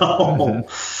as well.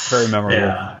 Mm-hmm. Very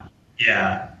memorable.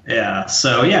 Yeah.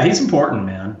 So yeah, he's important,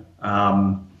 man.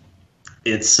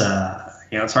 It's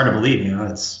it's hard to believe.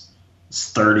 It's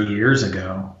 30 years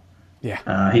ago.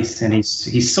 Yeah.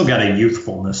 He's still got a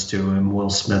youthfulness to him. Will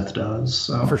Smith does.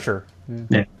 So. For sure.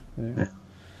 Yeah.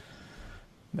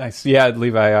 Nice. Yeah,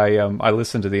 Levi. I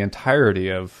listened to the entirety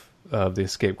of the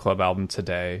Escape Club album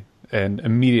today, and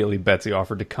immediately Betsy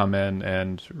offered to come in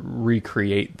and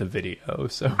recreate the video,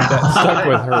 so that stuck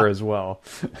with her as well.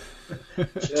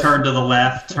 Turn to the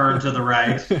left, turn to the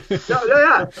right.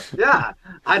 Yeah.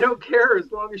 I don't care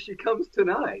as long as she comes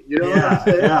tonight. You know what I'm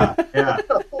saying?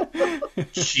 Yeah.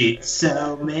 She's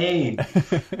so mean.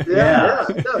 Yeah.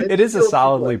 No, it is a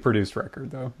solidly produced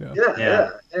record, though.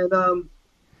 Yeah. And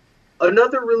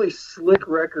another really slick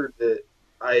record that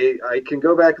I can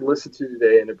go back and listen to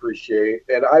today and appreciate,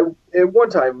 and I at one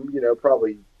time,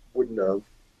 probably wouldn't have,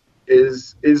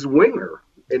 is Winger.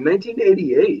 In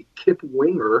 1988, Kip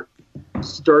Winger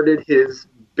started his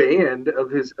band of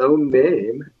his own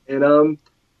name, and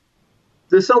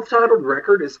the self-titled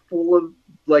record is full of,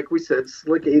 like we said,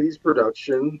 slick 80s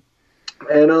production.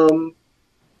 And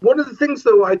one of the things,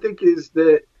 though, I think is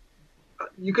that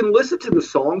you can listen to the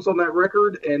songs on that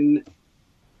record, and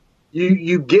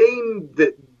you gain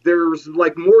that there's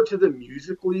like more to them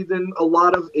musically than a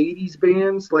lot of 80s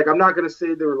bands. Like, I'm not going to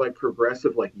say they were like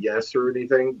progressive like Yes or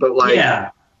anything, but like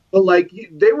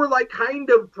they were like kind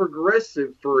of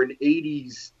progressive for an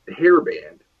 80s hair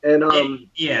band. And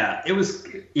it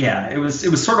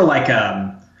was sort of like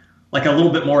a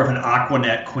little bit more of an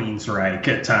Aquanet Queensryche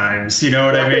at times. You know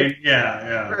what I mean?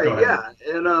 Yeah. Right, yeah.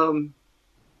 And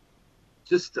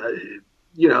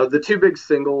the two big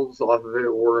singles off of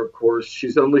it were, of course,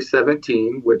 She's Only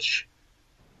 17, which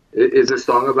is a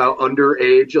song about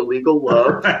underage illegal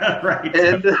love. Right.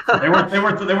 And they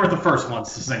weren't the first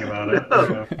ones to sing about it.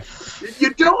 No.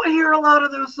 You don't hear a lot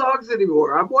of those songs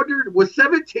anymore. I'm wondering, was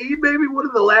 17 maybe one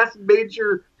of the last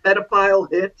major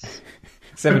pedophile hits?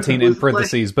 17 in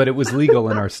parentheses, but it was legal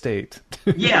in our state.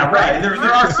 Yeah, right. There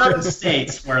are certain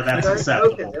states where that's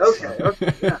acceptable.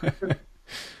 Okay. Yeah.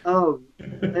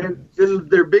 And then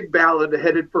their big ballad,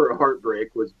 Headed for a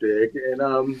Heartbreak, was big.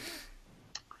 And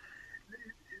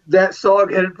that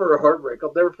song, Headed for a Heartbreak,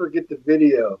 I'll never forget the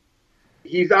video.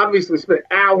 He's obviously spent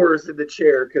hours in the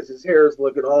chair because his hair is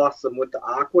looking awesome with the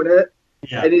Aquanet.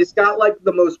 Yeah. And he's got like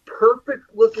the most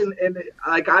perfect looking, and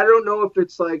like, I don't know if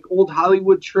it's like old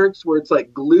Hollywood tricks where it's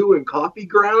like glue and coffee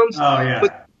grounds. Oh, yeah.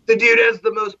 But the dude has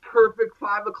the most perfect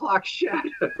 5 o'clock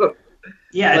shadow.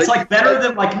 Yeah, it's like better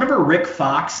than, like, remember Rick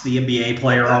Fox, the NBA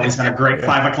player, always had a great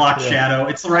 5 o'clock shadow.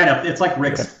 It's right up. It's like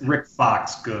Rick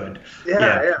Fox good.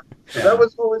 Yeah. That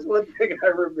was always one thing I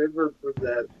remember from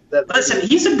that. Listen,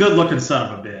 he's a good looking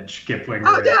son of a bitch, Kip Winger.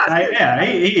 Oh yeah,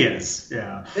 he is.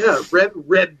 Yeah. Yeah,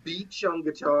 Red Beach on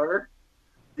guitar.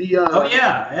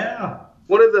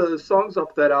 One of the songs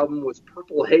off that album was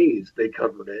Purple Haze. They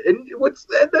covered it, and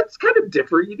that's kind of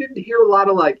different. You didn't hear a lot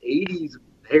of like '80s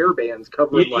hair bands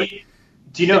covering like.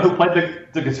 Do you know who played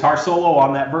the guitar solo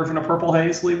on that version of Purple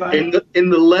Haze, Levi? In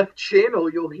the left channel,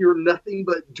 you'll hear nothing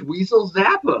but Dweezil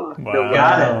Zappa. Wow.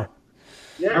 Got it.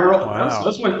 Yeah. Wow.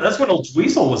 That's when old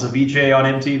Dweezil was a VJ on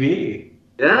MTV.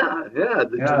 Yeah,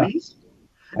 Dweezil.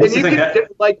 And you can,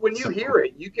 like, when you hear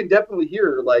it, you can definitely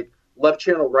hear, like, left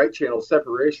channel, right channel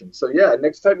separation. So, yeah,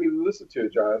 next time you listen to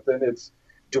it, Jonathan, it's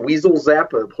Dweezil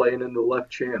Zappa playing in the left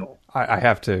channel. I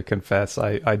have to confess,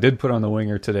 I did put on the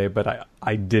Winger today, but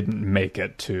I didn't make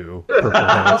it to Purple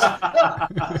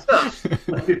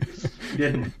Haze. You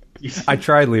didn't. I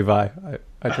tried, Levi.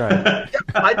 I tried. Yeah,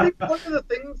 I think one of the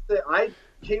things that I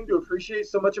came to appreciate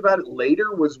so much about it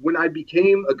later was when I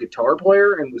became a guitar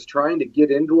player and was trying to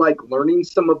get into, like, learning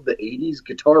some of the 80s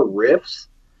guitar riffs.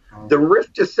 The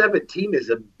riff to 17 is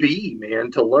a B,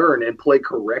 man, to learn and play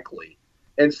correctly.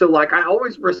 And so, like, I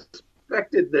always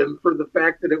respected them for the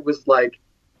fact that it was, like,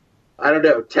 I don't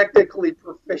know, technically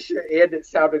proficient, and it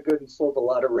sounded good and sold a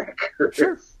lot of records.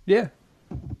 Sure. Yeah.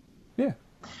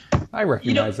 I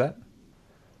recognize that.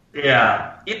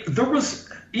 Yeah. There was,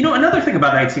 another thing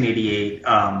about 1988,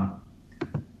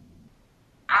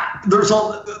 there's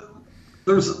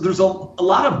a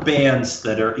lot of bands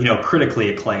that are, critically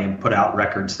acclaimed put out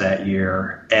records that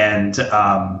year. And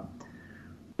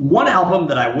one album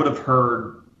that I would have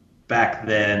heard back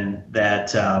then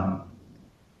that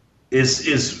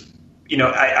is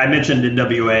I mentioned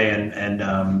NWA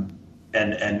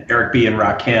and Eric B. and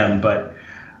Rakim, but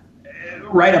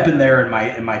right up in there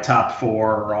in my top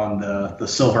four on the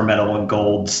silver medal and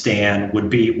gold stand would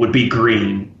be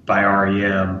Green by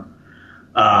REM.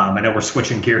 I know we're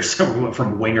switching gears, so we went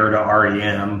from Winger to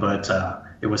REM, but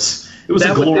it was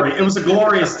a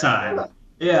glorious time.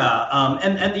 Yeah,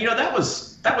 and that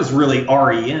was really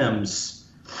REM's.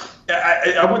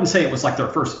 I wouldn't say it was like their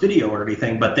first video or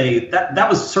anything, but that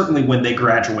was certainly when they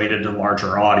graduated to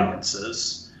larger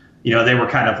audiences. They were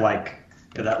kind of like,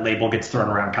 that label gets thrown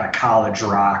around, kind of college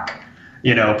rock,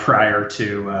 prior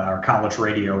to or college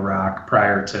radio rock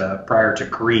prior to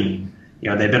Green.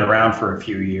 They've been around for a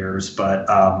few years, but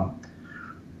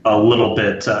a little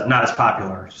bit not as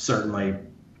popular, certainly.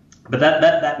 But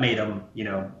that made them,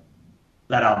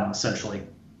 that album essentially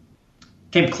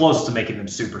came close to making them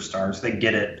superstars. They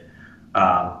get it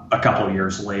a few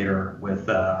years later with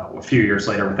Out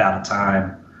of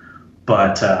Time.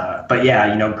 But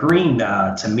yeah, Green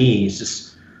to me is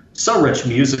just so rich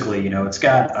musically. It's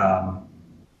got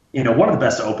one of the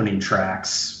best opening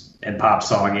tracks in Pop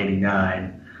Song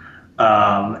 '89,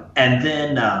 and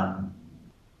then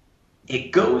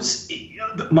it goes.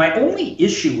 My only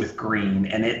issue with Green,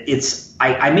 and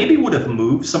I maybe would have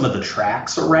moved some of the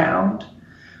tracks around,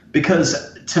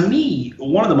 because to me,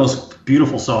 one of the most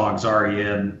beautiful songs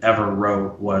R.E.M. ever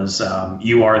wrote was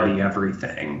 "You Are the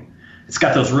Everything." It's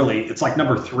got those it's like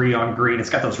number 3 on Green. It's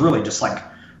got those really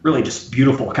just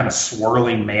beautiful kind of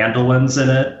swirling mandolins in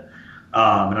it.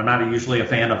 And I'm not usually a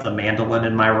fan of the mandolin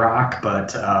in my rock,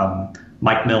 but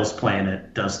Mike Mills playing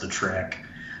it does the trick.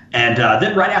 And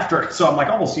then right after, so I'm like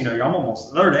almost, I'm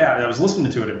almost, the other day I was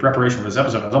listening to it in preparation for this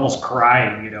episode. I was almost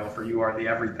crying, for You Are the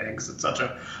Everything, because it's such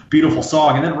a beautiful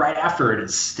song. And then right after it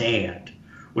is Stand,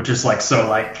 which is like, so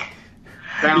like,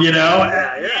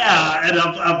 yeah. And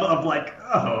I'm like,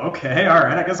 oh, okay, all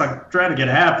right. I guess I'm trying to get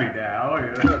happy now.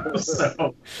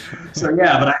 So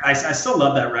yeah, but I still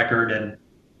love that record. And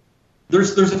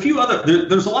there's a few other,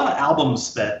 there's a lot of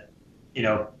albums that,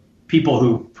 people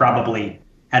who probably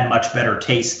had much better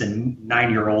taste than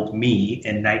 9-year-old me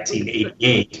in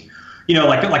 1988.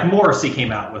 Like Morrissey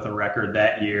came out with a record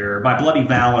that year. My Bloody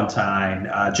Valentine,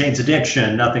 Jane's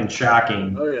Addiction, Nothing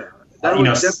Shocking. Oh yeah. That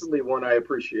was definitely one I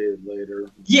appreciated later.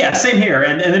 Yeah, same here.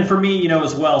 And then for me,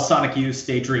 as well, Sonic Youth,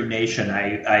 Daydream Nation.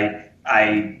 I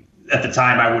at the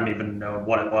time I wouldn't even know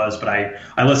what it was, but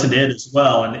I listened to it as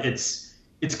well, and it's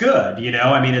good.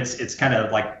 I mean, it's kind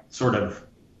of like sort of,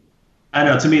 I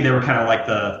don't know. To me, they were kind of like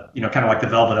the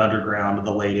Velvet Underground of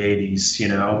the late '80s.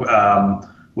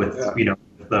 With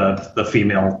the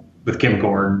female, with Kim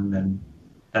Gordon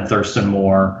and Thurston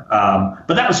Moore.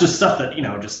 But that was just stuff that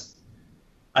just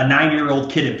a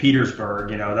 9-year-old kid in Petersburg,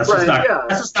 that's just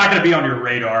not going to be on your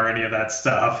radar, any of that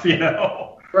stuff,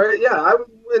 Right, yeah.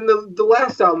 And the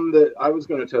last album that I was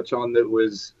going to touch on that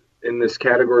was in this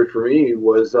category for me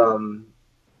was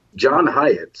John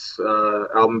Hiatt's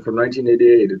album from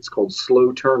 1988. It's called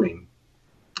Slow Turning.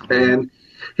 And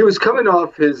he was coming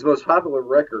off his most popular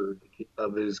record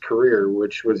of his career,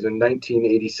 which was in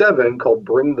 1987, called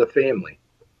Bring the Family.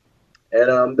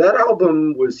 And that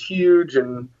album was huge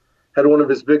and had one of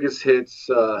his biggest hits,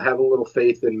 Have a Little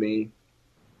Faith in Me.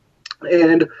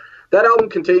 And that album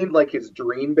contained like his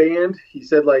dream band. He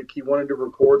said like he wanted to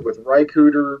record with Ry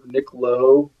Cooder, Nick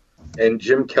Lowe, and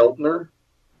Jim Keltner.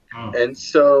 Oh. And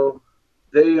so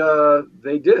they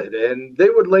did. And they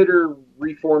would later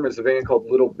reform as a band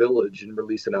called Little Village and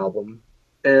release an album.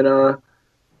 And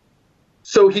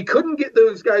so he couldn't get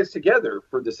those guys together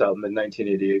for this album in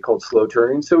 1988 called Slow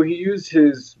Turning. So he used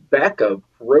his backup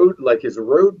his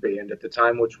road band at the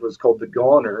time, which was called the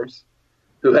Goners,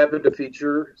 who happened to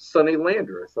feature Sonny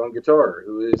Landreth on guitar,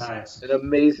 who is an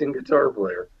amazing guitar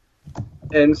player.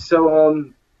 And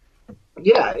so,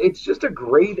 it's just a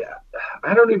great,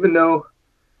 I don't even know.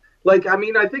 Like, I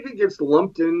mean, I think it gets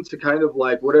lumped into kind of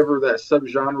like whatever that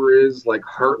subgenre is, like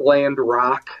Heartland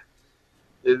rock.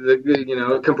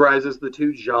 It comprises the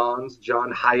two Johns,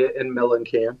 John Hiatt and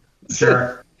Mellencamp.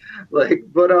 Sure.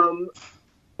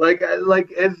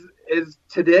 As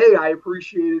today I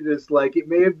appreciate it as like it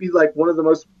may be like one of the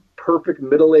most perfect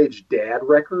middle-aged dad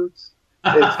records.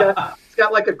 It's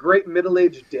got like a great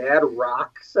middle-aged dad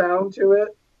rock sound to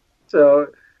it. So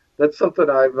that's something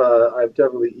I've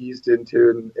definitely eased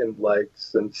into and liked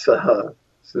since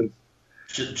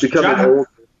becoming old.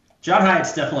 John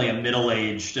Hiatt's definitely a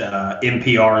middle-aged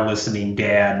NPR listening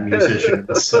dad musician.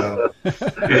 So,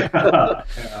 yeah.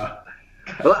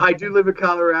 Well, I do live in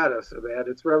Colorado, so man,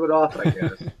 it's rubbing off, I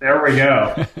guess. There we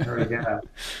go.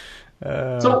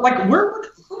 So, like,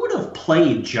 who would have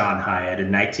played John Hiatt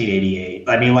in 1988?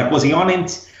 I mean, like, was he on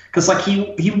it? Because, like,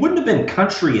 he wouldn't have been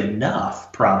country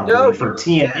enough, probably, for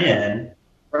TNN. Yeah.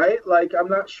 Right? Like, I'm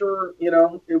not sure,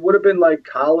 it would have been, like,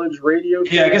 college radio.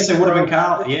 Yeah, I guess it would have been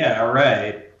college. Yeah,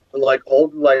 right. Like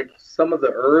some of the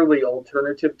early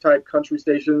alternative type country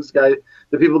stations, the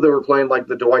people that were playing like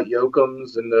the Dwight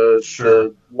Yoakams and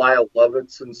the Lyle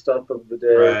Lovetts and stuff of the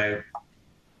day. Right.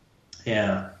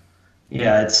 Yeah.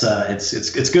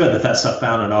 It's good that stuff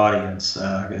found an audience.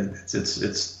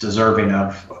 It's deserving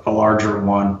of a larger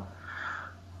one.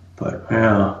 But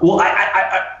yeah. Well,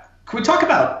 can we talk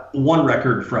about one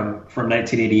record from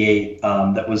 1988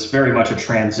 that was very much a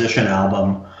transition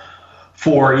album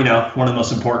for, one of the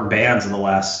most important bands of the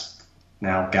last,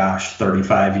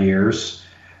 35 years.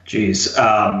 Jeez.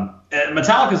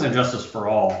 Metallica's And Justice for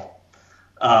All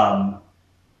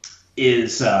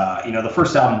is, the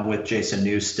first album with Jason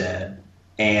Newsted.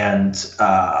 And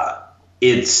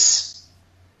it's,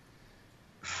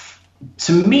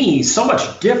 to me, so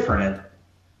much different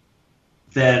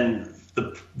than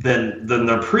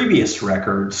their previous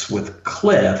records with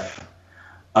Cliff.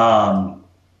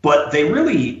 But they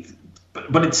really,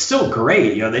 but it's still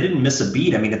great. You know, they didn't miss a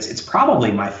beat. I mean, it's probably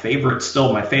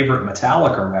still my favorite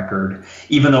Metallica record,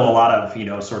 even though a lot of, you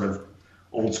know, sort of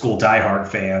old school diehard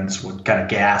fans would kind of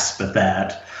gasp at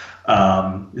that.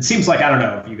 It seems like, I don't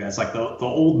know if you guys, like the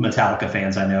old Metallica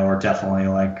fans I know are definitely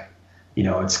like, you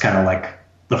know, it's kind of like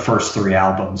the first 3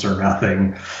 albums or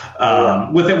nothing.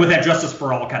 With that Justice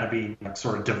for All kind of being like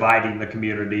sort of dividing the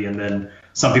community, and then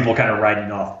some people kind of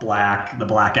writing off the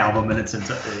Black Album in its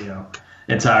entirely.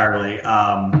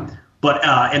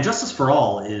 And Justice for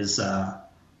All is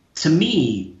to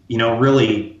me, you know,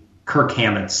 really Kirk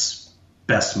Hammett's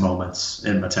best moments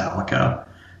in Metallica.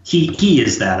 He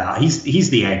is that he's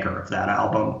the anchor of that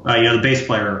album. You know, the bass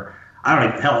player. I don't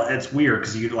even, hell, it's weird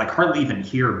because you like hardly even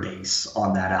hear bass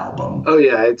on that album. Oh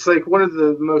yeah, it's like one of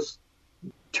the most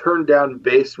turned down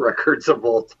bass records of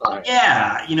all time.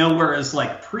 Yeah, you know, whereas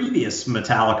like previous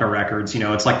Metallica records, you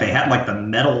know, it's like they had like the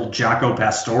metal Jaco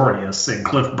Pastorius and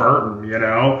Cliff Burton, you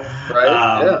know,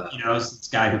 right? Yeah. You know, this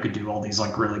guy who could do all these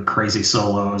like really crazy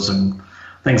solos and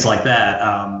things like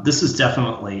that. This is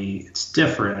definitely, it's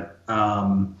different.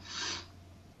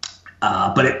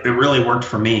 But it really worked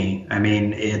for me. I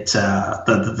mean,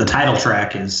 the title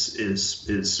track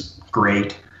is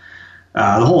great.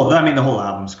 The whole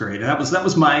album's great. And that was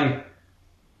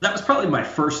probably my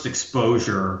first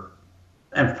exposure,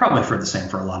 and probably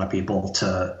for a lot of people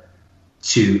to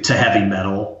heavy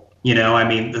metal. You know, I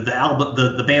mean,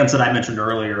 the bands that I mentioned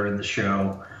earlier in the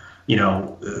show, you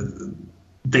know,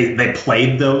 they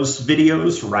played those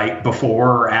videos right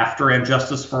before or after And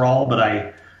Justice for All,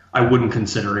 but I wouldn't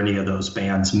consider any of those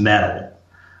bands metal.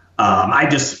 I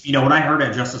just, you know, when I heard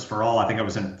And Justice for All, I think I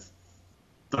was in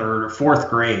 3rd or 4th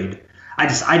grade.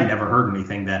 I'd never heard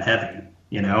anything that heavy.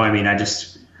 You know, I mean, I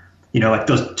just, you know, like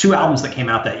those 2 albums that came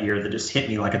out that year that just hit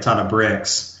me like a ton of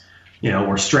bricks, you know,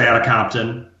 were Straight Outta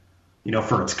Compton, you know,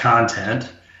 for its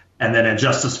content, and then And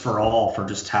Justice for All for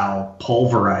just how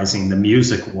pulverizing the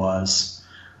music was.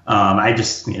 I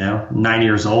just, you know, 9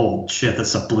 years old, shit, that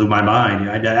stuff blew my mind. You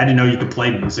know, I didn't know you could play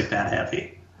music that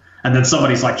heavy. And then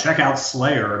somebody's like, check out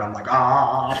Slayer. And I'm like,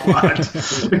 what?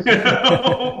 You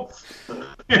know?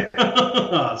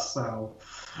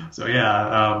 So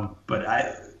yeah. But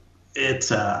it's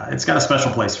got a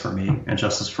special place for me, And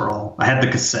Justice for All. I had the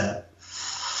cassette.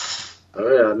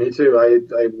 Oh yeah, me too.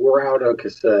 I wore out a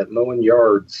cassette, mowing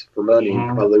yards for money,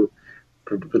 probably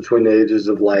between the ages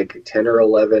of like 10 or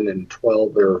 11 and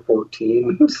 12 or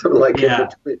 14. So like, yeah, in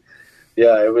between.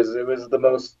 Yeah, it was the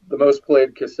most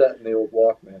played cassette in the old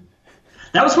Walkman.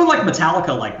 That was when like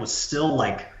Metallica like was still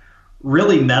like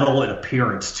really metal in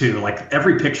appearance too. Like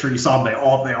every picture you saw, they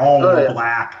all were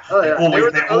black. Oh, yeah.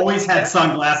 They always had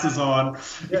sunglasses on.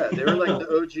 Yeah, they were like the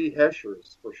OG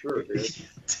Heshers for sure, dude.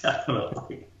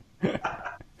 Definitely.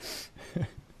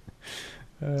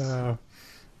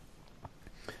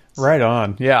 Right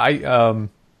on. Yeah, I don't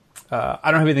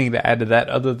have anything to add to that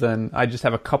other than I just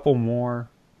have a couple more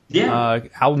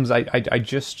albums I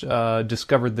just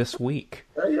discovered this week.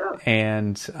 Oh, yeah.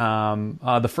 And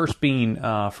the first being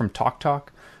from Talk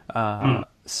Talk.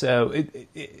 So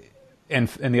and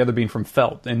the other being from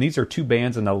Felt. And these are 2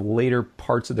 bands in the later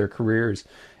parts of their careers.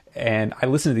 And I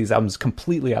listened to these albums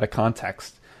completely out of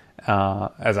context.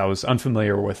 As I was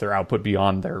unfamiliar with their output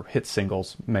beyond their hit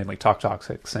singles, mainly Talk Talk's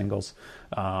hit singles,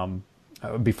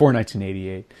 before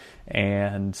 1988.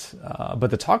 And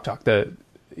but the Talk Talk,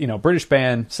 British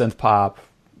band, synth pop,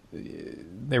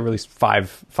 they released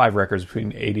five records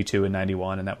between 82 and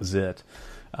 91, and that was it.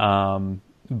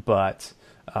 But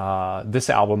this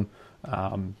album,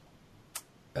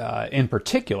 in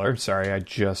particular, sorry, I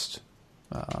just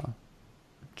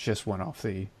went off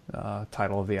the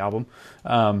title of the album.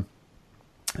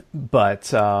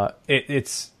 But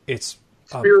it's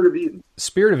Spirit of Eden.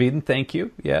 Spirit of Eden, thank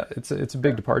you. Yeah, it's a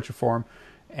big departure for him.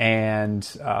 And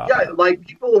like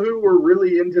people who were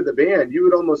really into the band, you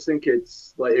would almost think it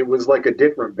was like a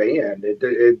different band.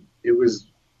 It was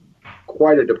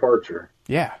quite a departure.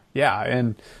 Yeah,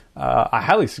 and I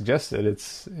highly suggest it.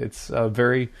 It's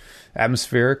very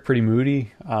atmospheric, pretty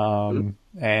moody, and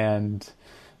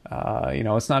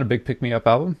it's not a big pick me up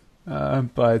album,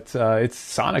 but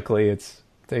it's sonically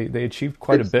they achieved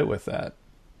quite a bit with that.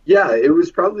 Yeah, it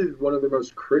was probably one of the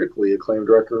most critically acclaimed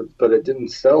records, but it didn't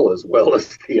sell as well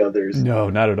as the others. No,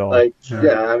 not at all. Sure.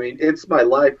 Yeah, I mean, It's My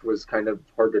Life was kind of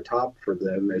hard to top for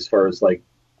them as far as like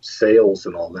sales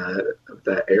and all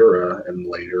that era and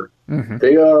later. Mm-hmm.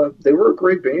 They were a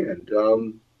great band.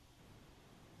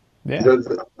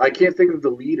 I can't think of the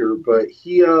leader, but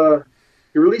he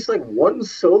he released like one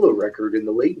solo record in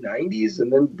the late '90s,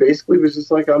 and then basically was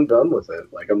just like, I'm done with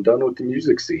it. Like, I'm done with the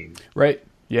music scene. Right?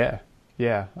 Yeah.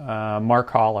 Mark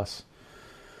Hollis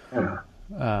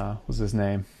was his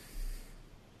name.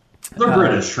 They're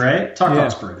British, right? Talk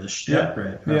Talk's British. Yeah,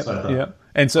 right. That's what I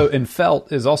thought. And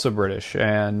Felt is also British,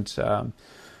 and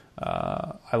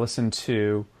I listened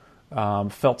to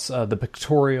Felt's The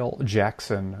Pictorial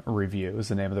Jackson Review is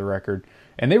the name of the record,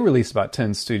 and they released about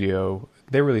 10 studio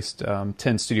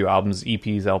albums,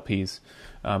 EPs, LPs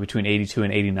between 82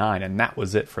 and 89, and that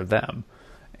was it for them.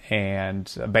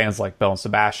 And bands like Belle and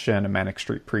Sebastian and Manic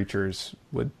Street Preachers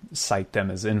would cite them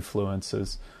as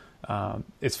influences.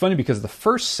 It's funny because the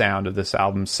first sound of this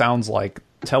album sounds like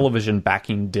television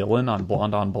backing Dylan on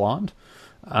Blonde on Blonde.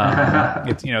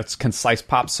 It's concise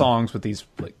pop songs with these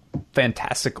like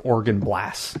fantastic organ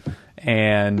blasts,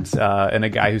 and a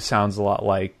guy who sounds a lot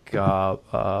like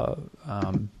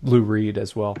Lou Reed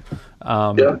as well.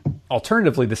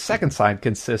 Alternatively, the second side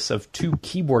consists of 2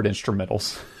 keyboard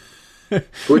instrumentals.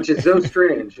 Which is so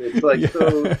strange. It's like,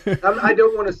 so, I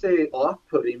don't want to say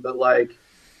off-putting, but like,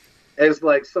 as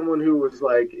like someone who was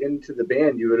like into the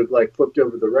band, you would have like flipped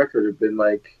over the record and been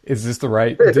like, "Is this the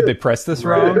right? Did they press this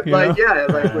wrong?" Like, yeah,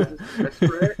 like was this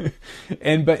correct?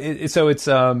 So it's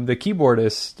the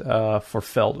keyboardist for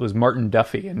Felt was Martin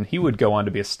Duffy, and he would go on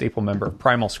to be a staple member of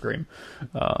Primal Scream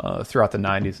throughout the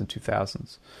 '90s and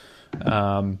 2000s.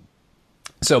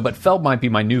 But Felt might be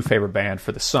my new favorite band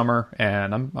for the summer,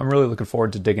 and I'm really looking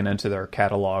forward to digging into their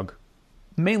catalog,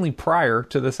 mainly prior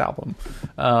to this album.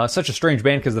 Such a strange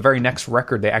band because the very next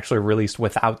record they actually released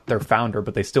without their founder,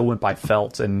 but they still went by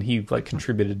Felt, and he like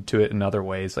contributed to it in other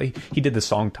ways. Like, he did the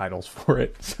song titles for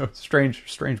it, so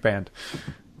strange band.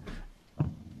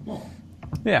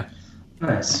 Yeah,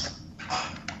 nice.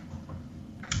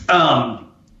 Well,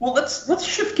 let's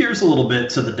shift gears a little bit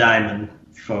to the Diamond,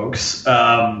 folks.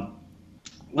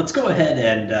 Let's go ahead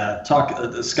and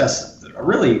discuss a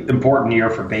really important year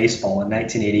for baseball in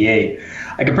 1988.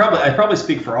 I'd probably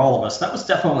speak for all of us. That was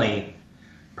definitely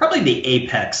probably the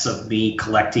apex of me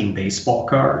collecting baseball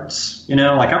cards. You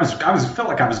know, like I felt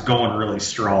like I was going really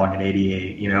strong in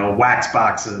 '88. You know, wax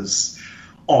boxes,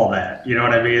 all that. You know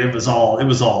what I mean? It was all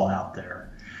out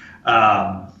there.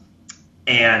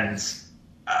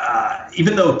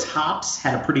 Even though Topps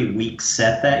had a pretty weak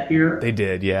set that year, they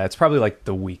did. Yeah, it's probably like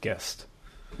the weakest.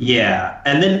 Yeah,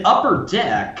 and then Upper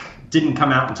Deck didn't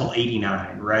come out until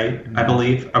 '89, right? Mm-hmm. I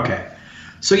believe. Okay,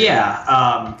 so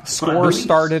yeah, Score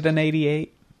started in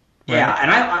 '88. Right? Yeah, and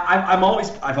I've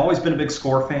always been a big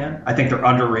Score fan. I think they're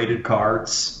underrated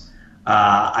cards.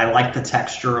 I like the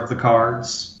texture of the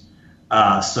cards.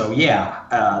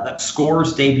 That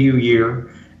Score's debut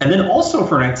year, and then also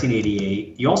for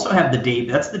 1988, you also have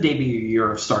that's the debut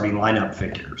year of starting lineup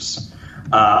figures.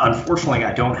 Unfortunately,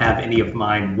 I don't have any of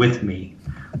mine with me,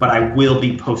 but I will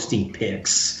be posting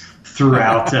pics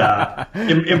throughout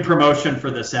in promotion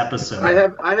for this episode. I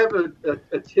have a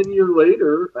 10-year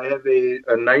later. I have a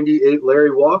 '98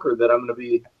 Larry Walker that I'm going to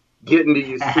be getting to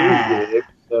use too.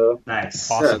 So nice,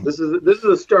 awesome. Yeah, this is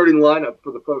a starting lineup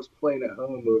for the folks playing at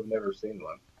home who have never seen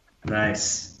one.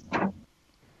 Nice.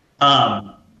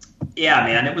 Yeah,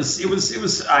 man, it was.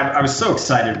 I was so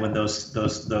excited when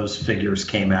those figures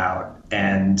came out,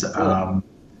 and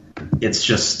it's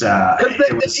just it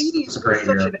was a great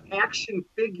year. Such an action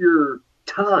figure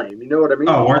time, you know what I mean?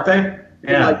 Oh, weren't they? Yeah.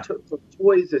 And, like, took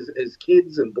toys as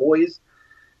kids and boys,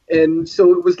 and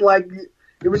so it was like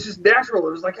it was just natural.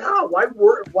 It was like,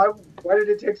 why did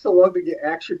it take so long to get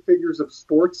action figures of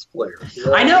sports players? You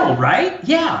know? I know, right?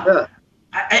 Yeah.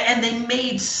 And they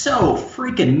made so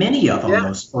freaking many of them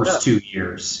those first 2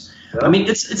 years. Yeah. I mean,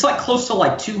 it's like close to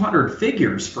like 200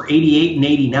 figures for '88 and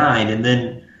 '89, and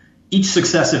then each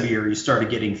successive year you started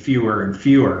getting fewer and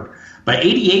fewer. But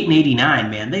 '88 and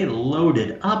 '89, man, they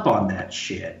loaded up on that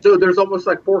shit. So there's almost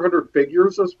like 400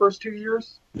 figures those first 2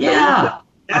 years? Yeah,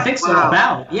 I think so.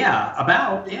 Wow.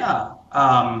 About.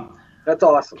 That's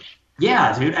awesome.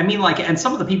 Yeah, dude. I mean, like, and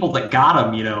some of the people that got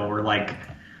them, you know, were like,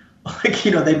 you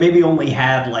know, they maybe only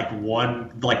had like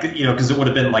one, like, you know, because it would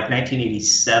have been like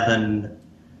 1987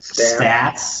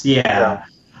 stats. Yeah.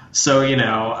 So, you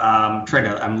know,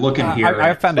 I'm looking here.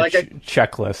 I found a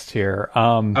checklist here.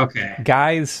 Okay.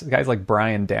 Guys like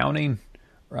Brian Downing,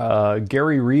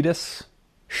 Gary Redus,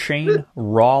 Shane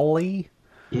Rawley.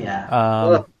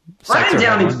 Yeah. Brian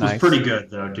Downing was pretty good,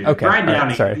 though, dude. Okay. Brian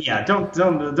Downing. Sorry. Yeah. Don't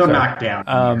knock down.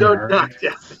 Don't knock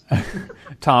down.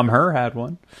 Tom Herr had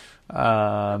one.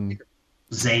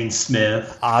 Zane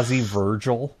Smith, Ozzie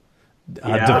Virgil,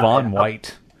 Devon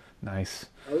White, nice.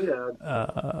 Oh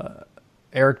yeah.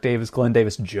 Eric Davis, Glenn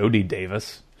Davis, Jody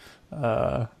Davis,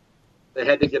 They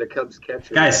had to get a Cubs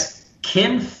catcher. Guys,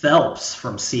 Ken Phelps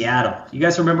from Seattle. You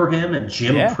guys remember him? And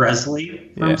Jim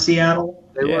Presley from Seattle?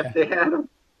 They had him.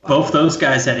 Both those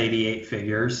guys had 88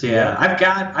 figures. Yeah. I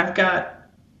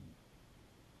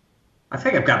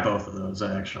think I've got both of those,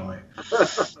 actually.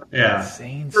 Yeah.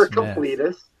 For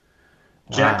Completus.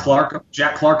 Jack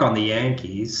Clark on the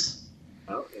Yankees.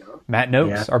 Oh, yeah. Matt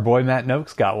Noakes, our boy Matt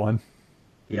Noakes got one.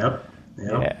 Yep.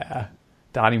 Yeah.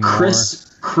 Donnie Moore.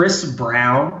 Chris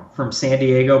Brown from San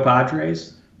Diego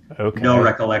Padres. Okay. No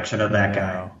recollection of that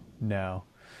guy. No.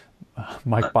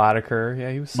 Mike Boddicker.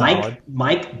 Yeah, he was solid.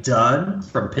 Mike Dunn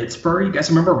from Pittsburgh. You guys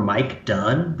remember Mike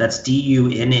Dunn? That's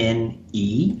Dunne.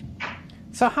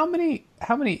 So how many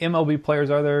MLB players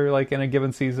are there like in a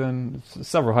given season?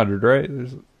 Several hundred, right?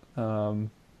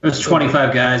 There's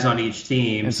 25 guys on each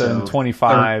team. And so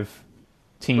 25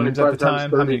 teams at the time.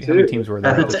 How many teams were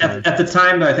there at the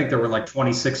time? I think there were like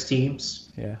 26 teams.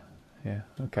 Yeah.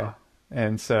 Okay.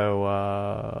 And so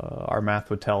our math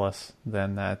would tell us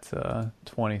then that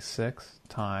 26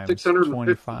 times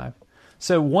 25.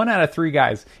 So 1 out of 3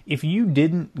 guys. If you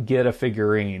didn't get a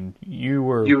figurine, you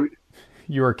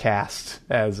were cast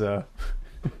as a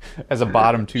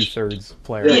bottom 2/3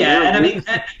 player. Yeah, and I mean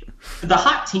the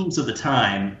hot teams of the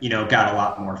time, got a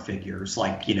lot more figures.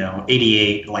 Like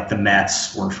 88, like the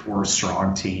Mets were a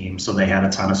strong team, so they had a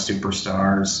ton of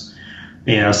superstars.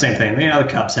 Same thing. The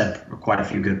Cubs had quite a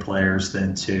few good players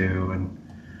then too, and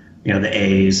the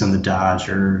A's and the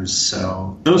Dodgers.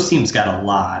 So those teams got a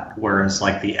lot. Whereas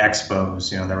like the Expos,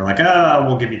 they were like, "Oh,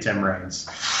 we'll give you Tim Raines."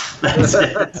 That's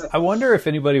it. I wonder if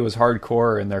anybody was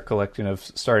hardcore in their collecting of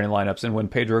starting lineups, and when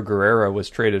Pedro Guerrero was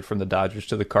traded from the Dodgers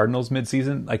to the Cardinals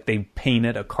midseason, like they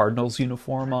painted a Cardinals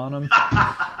uniform on him.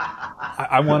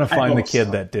 I want to find the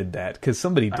kid that did that because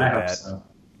somebody did that. So.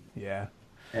 Yeah.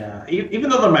 Yeah, even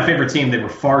though they're my favorite team, they were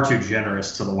far too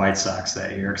generous to the White Sox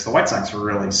that year because the White Sox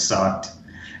really sucked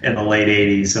in the late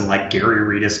 '80s, and like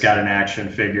Gary Redus got an action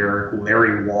figure,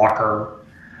 Larry Walker.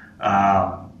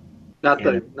 Not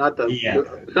the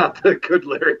good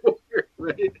Larry Walker,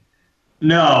 right?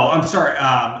 No, I'm sorry.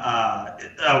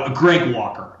 Greg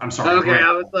Walker. I'm sorry. Okay, Greg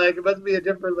I was like, it must be a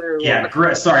different Larry Walker.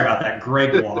 Yeah, sorry about that.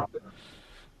 Greg Walker.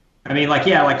 I mean,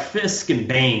 like Fisk and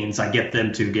Baines, I get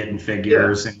them two getting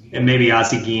figures, and maybe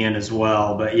Ozzie Guillen as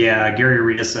well. But yeah, Gary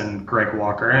Redus and Greg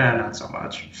Walker, not so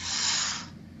much.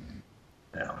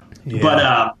 Yeah.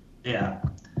 But yeah.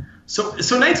 So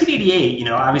 1988,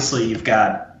 obviously you've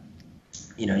got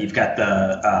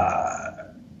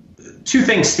the two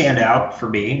things stand out for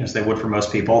me as they would for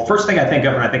most people. First thing I think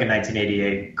of when I think of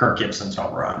 1988, Kirk Gibson's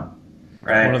home run.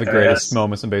 Right, one of the greatest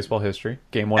moments in baseball history.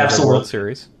 Game 1 of the World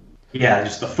Series. Yeah,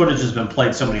 just the footage has been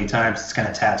played so many times, it's kind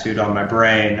of tattooed on my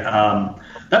brain.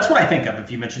 That's what I think of if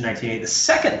you mentioned 1980. The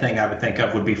second thing I would think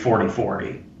of would be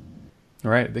 40-40.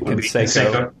 Right, the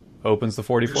Canseco opens the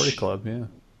 40-40 club, yeah.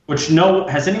 Which,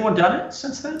 has anyone done it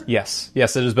since then? Yes, it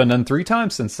has been done 3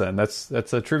 times since then. That's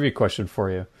a trivia question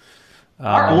for you.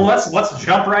 All right, well, let's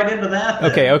jump right into that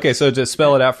then. Okay, so to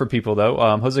spell it out for people, though,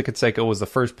 Jose Canseco was the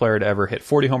first player to ever hit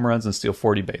 40 home runs and steal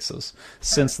 40 bases.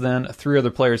 Since then, 3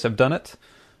 other players have done it.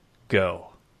 Go.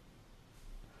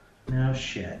 No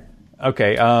shit.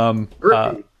 Okay.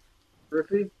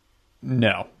 Griffey?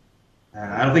 No.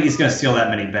 I don't think he's going to steal that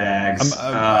many bags.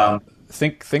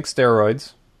 Think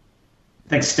steroids.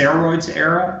 Think steroids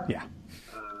era? Yeah.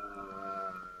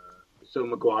 So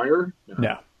McGuire?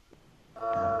 No.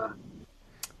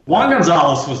 Juan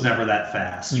Gonzalez was never that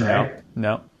fast, right?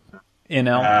 No.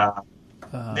 NL.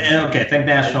 Okay, think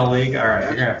National League. All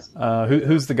right. Yeah.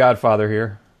 Who's the godfather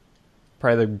here?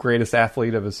 Probably the greatest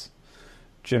athlete of his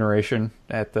generation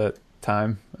at the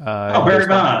time. Barry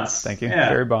Bonds. Thank you. Yeah.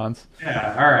 Barry Bonds.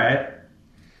 Yeah, all right.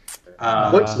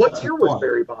 What year was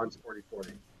Barry Bonds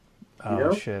 40-40?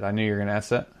 Oh, shit. I knew you were going to ask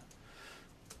that.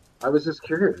 I was just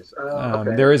curious.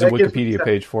 Okay. There is a Wikipedia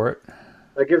page for it.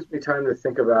 That gives me time to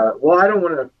think about it. Well, I don't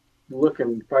want to look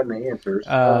and find the answers.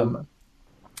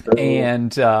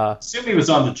 Assume he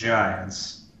was on the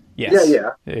Giants. Yes.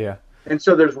 Yeah. And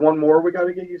so there's one more we got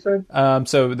to get, you said?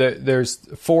 So there's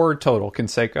 4 total.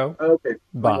 Canseco,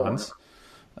 Bonds.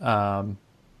 And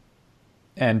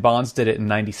Bonds did it in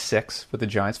 96 with the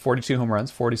Giants. 42 home runs,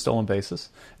 40 stolen bases.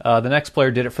 The next player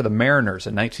did it for the Mariners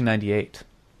in 1998.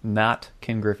 Not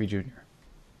Ken Griffey Jr.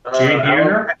 Jay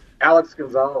Buhner? Alex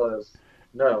Gonzalez.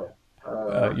 No.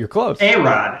 You're close.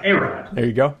 A-Rod. There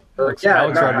you go. Alex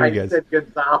Rodriguez. I said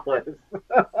Gonzalez.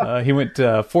 He went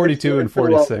 42 and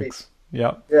 46.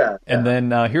 Yep. Yeah. And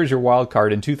then here's your wild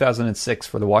card in 2006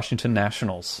 for the Washington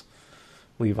Nationals.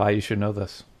 Levi, you should know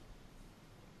this.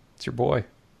 It's your boy.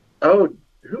 Oh,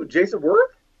 who? Jason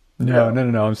Worth? No.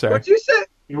 I'm sorry. What'd you say?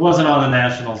 He wasn't on the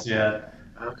Nationals yet.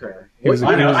 Okay.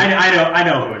 I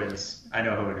know who it is. I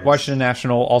know who it is. Washington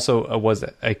National also was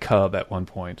a Cub at one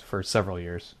point for several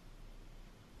years.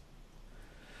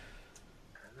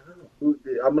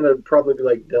 I'm gonna probably be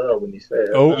like, duh, when you say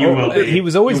it. He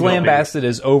was always lambasted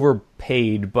as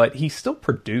overpaid, but he still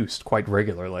produced quite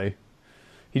regularly.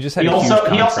 He just had a huge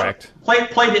contract. He also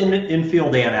played in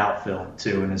infield and outfield,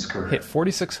 too, in his career. Hit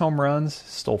 46 home runs,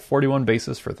 stole 41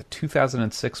 bases for the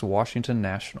 2006 Washington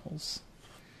Nationals.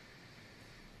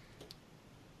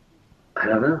 I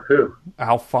don't know. Who?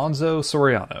 Alfonso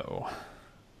Soriano.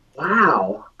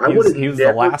 Wow. He was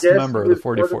the last member of the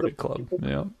 40-40 Club.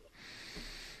 Yeah.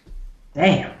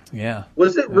 Damn. Yeah.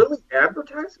 Was it really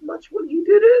advertised much when he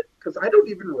did it? Because I don't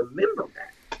even remember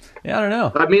that. Yeah, I don't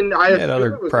know. I mean, I had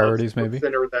other priorities, maybe.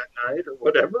 Center that night or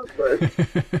whatever, but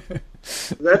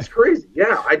that's crazy.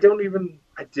 Yeah, I didn't even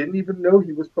know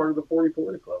he was part of the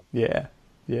 40-40 Club. Yeah.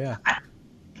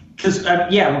 Because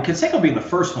when Canseco being the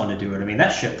first one to do it, I mean, that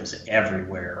shit was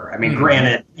everywhere. I mean,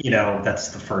 granted, that's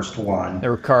the first one. There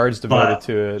were cards devoted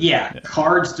to it. Yeah,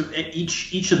 cards.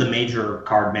 Each of the major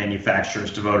card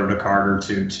manufacturers devoted a card or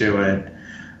two to it.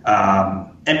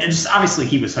 And just obviously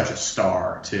he was such a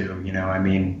star too. I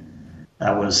mean,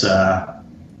 that was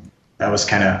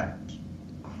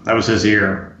his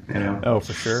year. Oh,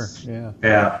 for sure. Yeah.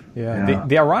 Yeah.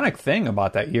 The ironic thing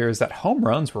about that year is that home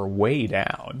runs were way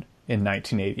down in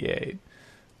 1988,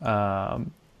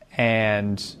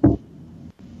 and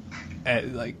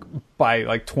by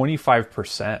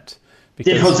 25%.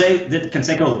 Did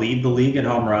Canseco lead the league in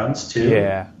home runs too?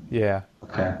 Yeah.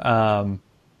 Okay.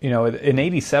 In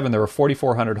 87 there were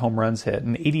 4,400 home runs hit.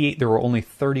 In 88 there were only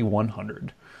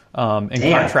 3,100. In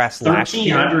contrast, last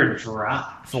year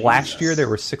dropped. Last year there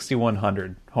were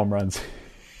 6,100 home runs.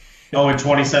 Oh, in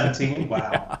 2017?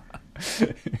 Wow.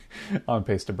 Yeah. On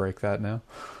pace to break that now.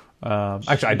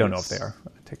 Actually, I don't know if they are.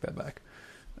 I take that back.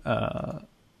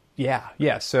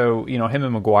 Yeah. So, him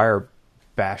and McGuire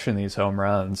bashing these home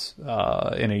runs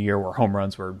in a year where home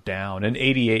runs were down. And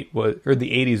the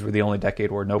 80s were the only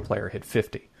decade where no player hit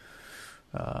 50,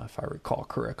 if I recall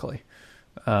correctly.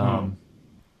 But,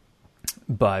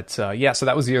 so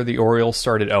that was the year the Orioles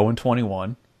started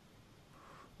 0-21.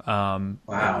 Wow,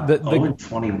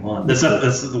 0-21. This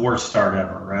is the worst start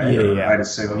ever, right? Yeah. I'd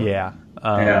assume. Yeah.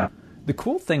 The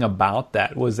cool thing about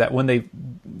that was that when they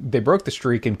broke the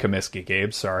streak in Comiskey,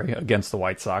 against the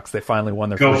White Sox. They finally won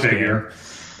their first game.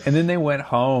 And then they went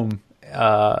home.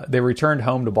 They returned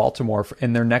home to Baltimore.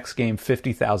 In their next game,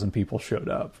 50,000 people showed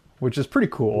up, which is pretty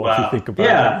cool if you think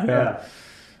about it.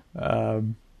 Yeah.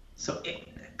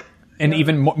 And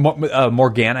even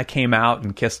Morgana came out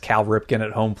and kissed Cal Ripken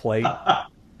at home plate. I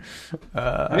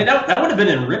mean, that would have been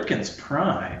in Ripken's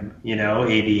prime,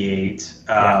 88.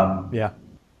 Yeah.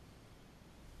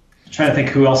 I'm trying to think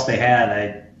who else they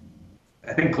had.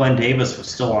 I think Glenn Davis was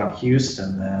still on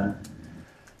Houston then.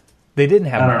 They didn't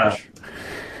have much.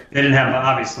 They didn't have,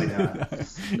 obviously not.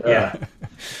 Yeah.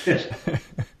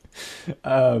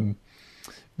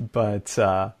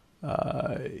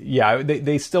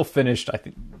 They still finished. I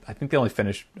think they only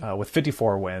finished with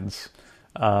 54 wins.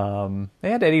 They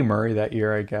had Eddie Murray that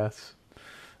year, I guess.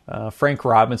 Frank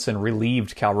Robinson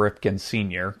relieved Cal Ripken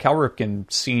Sr. Cal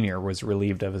Ripken Sr. was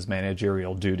relieved of his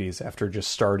managerial duties after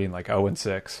just starting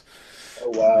 0-6. Oh,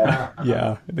 wow.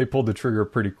 Yeah, they pulled the trigger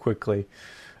pretty quickly.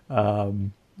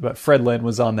 But Fred Lynn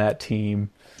was on that team.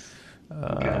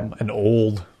 An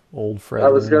old Fred Lynn.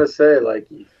 I was going to say,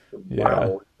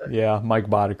 wow. Yeah, Mike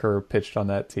Boddicker pitched on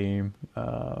that team.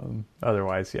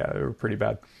 Otherwise, they were pretty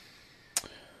bad.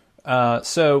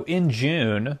 So in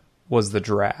June was the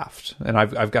draft, and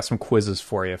I've got some quizzes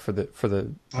for you for the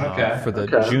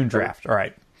June draft. All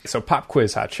right, so pop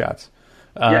quiz, hot shots.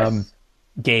 Yes.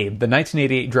 Gabe, the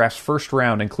 1988 draft's first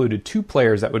round included two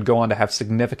players that would go on to have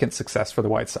significant success for the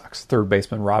White Sox. Third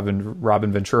baseman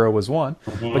Robin Ventura was one,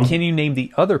 but can you name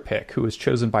the other pick who was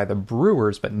chosen by the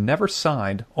Brewers but never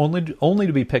signed, only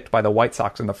to be picked by the White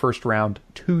Sox in the first round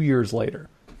 2 years later?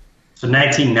 So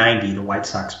 1990, the White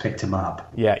Sox picked him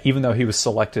up. Yeah, even though he was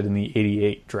selected in the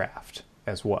 88 draft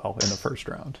as well in the first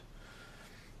round.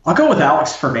 I'll go with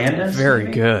Alex Fernandez.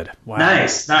 Very good. Wow.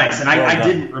 Nice. And I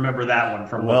didn't remember that one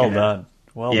from Well done.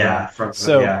 All right,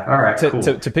 cool.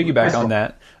 To piggyback on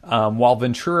that, while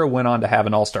Ventura went on to have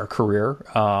an all-star career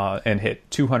and hit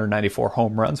 294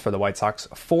 home runs for the White Sox,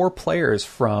 4 players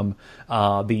from the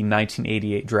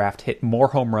 1988 draft hit more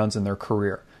home runs in their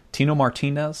career. Tino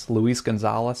Martinez, Luis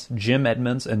Gonzalez, Jim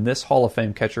Edmonds, and this Hall of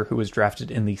Fame catcher who was drafted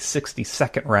in the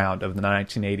 62nd round of the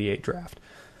 1988 draft.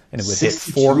 And it would hit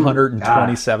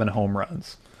 427 home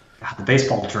runs. God, the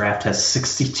baseball draft has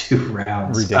 62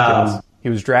 rounds. Ridiculous. He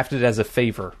was drafted as a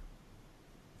favor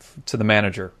to the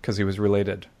manager because he was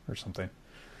related or something.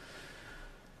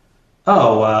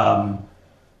 Oh,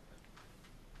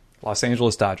 Los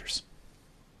Angeles Dodgers.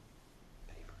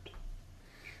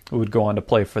 Who would go on to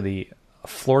play for the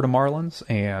Florida Marlins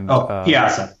and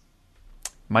Piazza.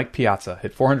 Mike Piazza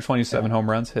hit 427 home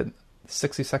runs, hit the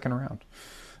 62nd round.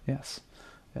 Yes.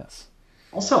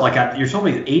 Also, like you're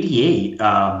telling me 88.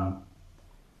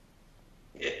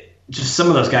 Just some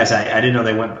of those guys, I didn't know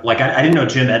they went. Like I didn't know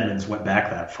Jim Edmonds went back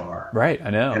that far. Right, I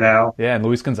know. You know? Yeah, and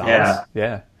Luis Gonzalez.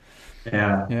 Yeah.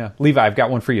 Levi, I've got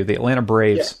one for you. The Atlanta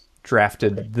Braves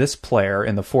drafted this player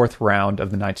in the 4th round of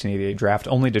the 1988 draft,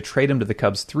 only to trade him to the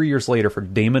Cubs 3 years later for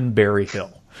Damon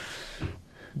Berryhill.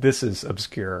 This is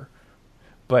obscure,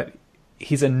 but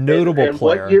he's a notable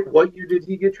player. What year did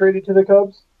he get traded to the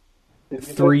Cubs?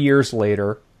 3 years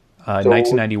later,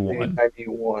 1991.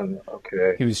 1991,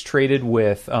 okay. He was traded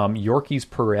with Yorkis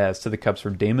Perez to the Cubs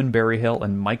for Damon Berryhill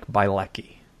and Mike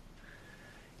Bilecki.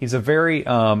 He's a very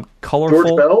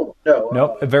colorful... George Bell?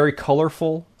 No, a very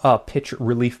colorful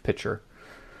relief pitcher.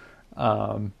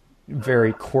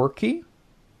 Very quirky.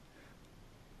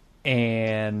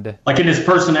 And... Like in his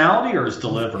personality or his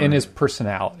delivery? In his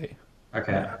personality.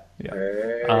 Okay. Yeah.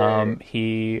 I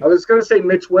was going to say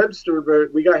Mitch Webster,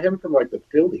 but we got him from like the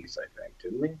Phillies, I think,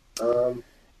 didn't we?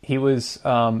 He was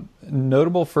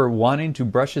notable for wanting to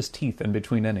brush his teeth in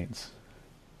between innings.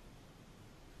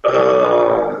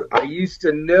 I used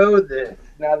to know this.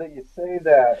 Now that you say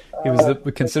that, he was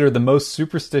considered the most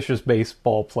superstitious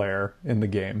baseball player in the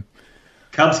game.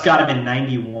 Cubs got him in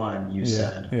 91. You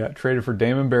said, yeah, traded for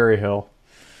Damon Berryhill.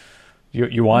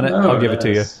 You want it? I'll give it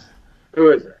to you.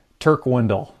 Who is it? Turk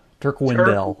Wendell. Turk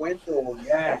Wendell,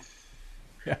 yes.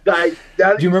 Yeah.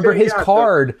 Do you remember his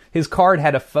card? His card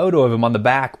had a photo of him on the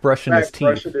back brushing his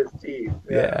teeth.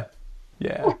 Yeah.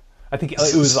 I think it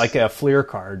was like a Fleer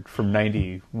card from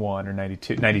 91 or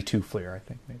 92 Fleer, I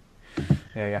think. Maybe.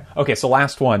 Yeah. Okay, so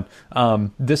last one.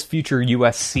 This future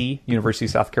USC, University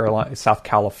of Southern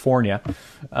California,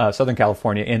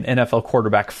 and NFL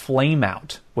quarterback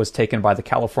Flameout was taken by the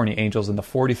California Angels in the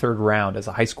 43rd round as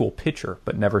a high school pitcher,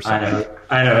 but never signed.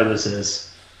 I know who this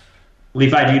is.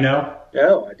 Levi, do you know?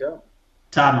 No, I don't.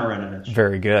 Todd Marinovich.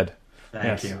 Very good.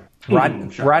 Thank you.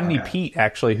 Rodney Peete,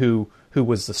 actually, who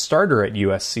was the starter at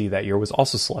USC that year, was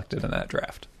also selected in that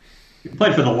draft. He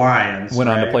played for the Lions. Went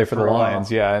on to play for the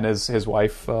Lions, yeah, and his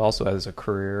wife also has a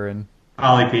career in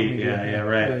Ollie Peete. Yeah,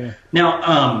 right. Yeah.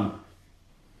 Now,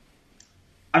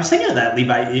 I was thinking of that,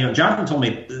 Levi. You know, Jonathan told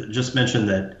me, just mentioned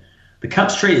that the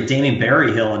Cubs traded Damon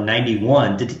Berryhill in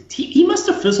 '91. He must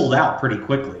have fizzled out pretty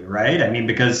quickly, right? I mean,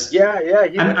 because I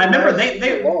remember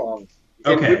they long.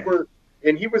 Okay.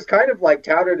 And he was kind of like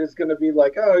touted as going to be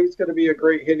like, he's going to be a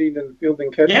great hitting and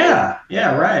fielding catcher.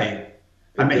 Yeah, right.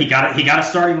 I mean, he got a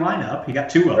starting lineup. He got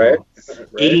two of them. Right.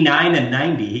 89 and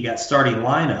 90, he got starting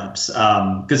lineups.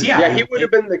 Because he would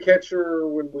have been the catcher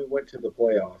when we went to the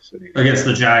playoffs against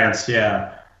the Giants.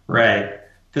 Yeah, right.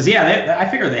 Because I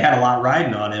figure they had a lot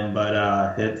riding on him,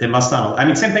 but it must not. I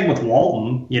mean, same thing with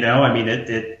Walton. You know, I mean,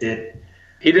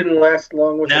 he didn't last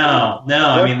long with. No.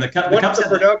 I mean, the Cubs the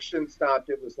production stopped.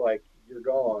 It was like, you're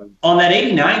gone. On that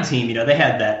 89 team, you know, they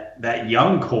had that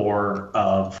young core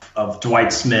of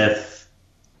Dwight Smith,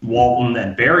 Walton,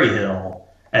 and Berryhill,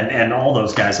 and all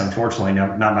those guys. Unfortunately,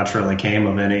 not much really came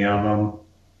of any of them.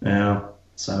 Yeah.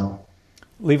 So,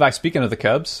 Levi, speaking of the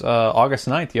Cubs, August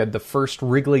 9th, you had the first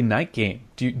Wrigley night game.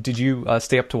 Did you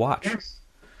stay up to watch? Yes.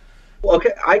 Well,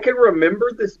 okay, I can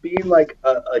remember this being like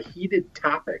a heated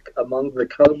topic among the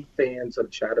Cub fans of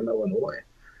Chatham, Illinois.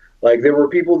 Like, there were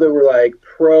people that were like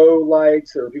pro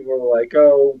lights. There were people who were like,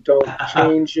 "Oh, don't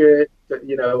change it."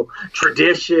 You know,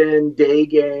 tradition, day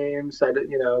games.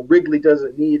 Wrigley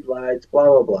doesn't need lights.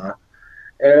 Blah blah blah.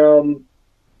 And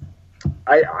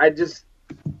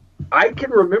I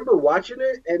can remember watching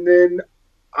it, and then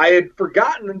I had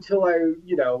forgotten until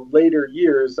later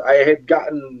years. I had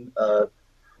gotten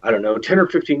 10 or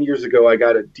 15 years ago, I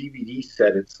got a DVD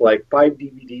set. It's like 5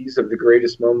 DVDs of the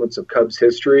greatest moments of Cubs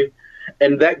history.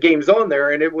 And that game's on there,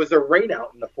 and it was a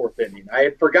rainout in the 4th inning. I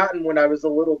had forgotten when I was a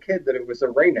little kid that it was a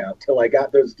rainout till I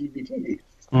got those DVDs.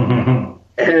 Mm-hmm.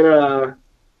 And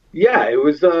it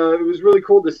was really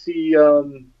cool to see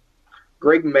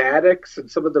Greg Maddux and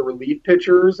some of the relief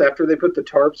pitchers. After they put the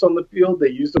tarps on the field, they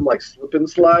used them like slip and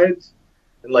slides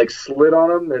and like slid on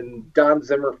them. And Don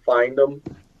Zimmer fined them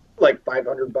like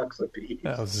 $500 a piece.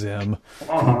 Oh, Zim.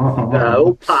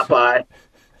 No, Popeye.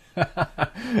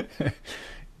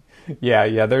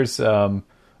 Yeah. There's a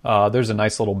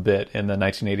nice little bit in the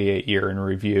 1988 year in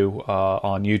review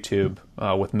on YouTube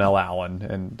with Mel Allen,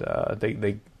 and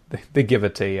they give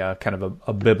it a kind of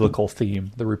a biblical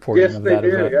theme. The reporting Yes, of they that do.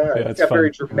 event. Yeah, it's got fun.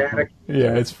 very dramatic.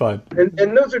 Yeah, it's fun.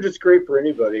 And those are just great for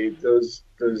anybody. Those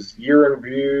year in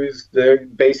reviews, they're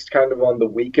based kind of on the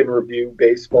week in review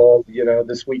baseball.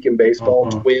 This week in baseball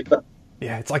twib.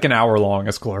 Yeah, it's like an hour long.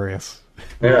 It's glorious.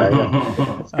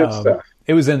 Yeah. It's good stuff.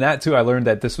 It was in that too. I learned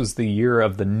that this was the year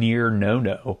of the near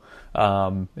no-no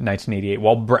in 1988.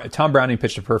 Well, Tom Browning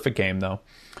pitched a perfect game though,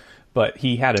 but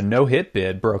he had a no-hit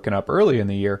bid broken up early in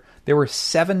the year. There were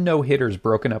 7 no-hitters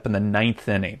broken up in the 9th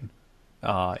inning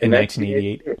in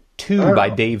 1988. 2 by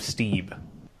Dave Stieb.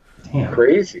 Damn.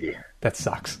 Crazy. That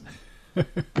sucks.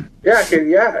 Yeah,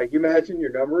 you imagine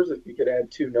your numbers if you could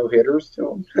add 2 no-hitters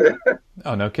to them.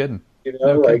 Oh, no kidding.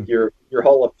 No kidding. Your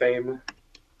Hall of Fame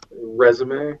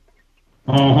resume.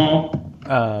 Oral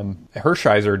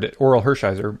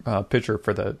Hershiser, pitcher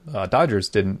for the Dodgers,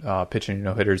 didn't pitch any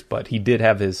no-hitters, but he did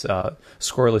have his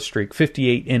scoreless streak,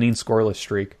 58-inning scoreless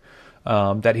streak,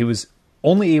 that he was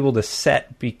only able to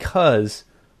set because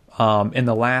in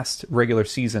the last regular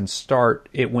season start,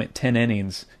 it went 10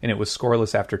 innings, and it was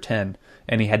scoreless after 10,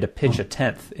 and he had to pitch a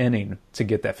 10th inning to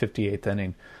get that 58th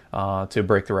inning to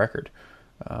break the record,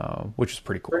 which is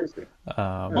pretty cool. Crazy.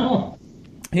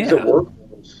 Yeah.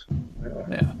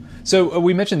 Yeah. So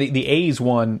we mentioned the A's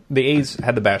won. The A's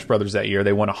had the Bash Brothers that year.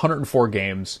 They won 104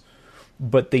 games,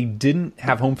 but they didn't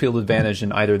have home field advantage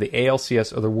in either the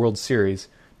ALCS or the World Series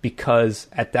because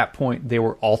at that point they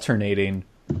were alternating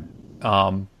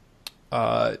home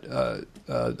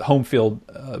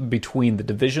field between the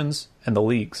divisions and the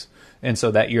leagues. And so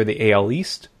that year the AL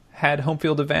East had home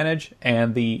field advantage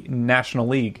and the National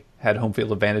League had home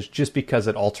field advantage just because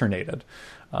it alternated.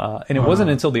 And it wasn't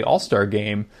until the All-Star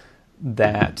game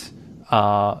that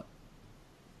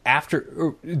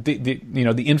after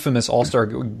the infamous All-Star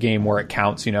game where it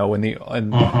counts, when they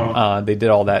did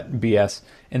all that BS,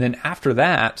 and then after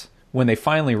that, when they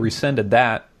finally rescinded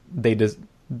that, they just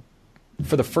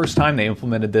for the first time they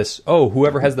implemented this. Oh,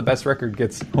 whoever has the best record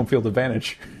gets home field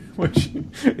advantage, which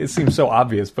it seems so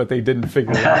obvious, but they didn't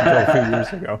figure it out until a few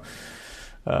years ago.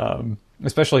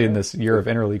 Especially in this year of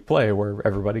interleague play where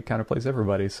everybody kind of plays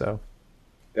everybody. So,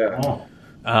 yeah.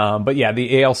 But yeah,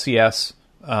 the ALCS,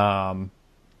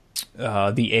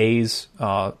 the A's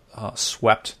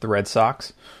swept the Red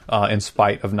Sox in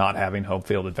spite of not having home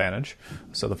field advantage.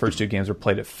 So the first 2 games were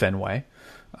played at Fenway.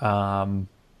 In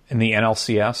the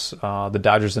NLCS, the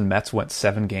Dodgers and Mets went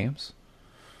 7 games,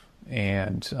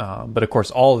 but of course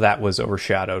all of that was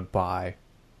overshadowed by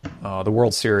the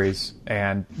World Series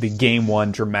and the Game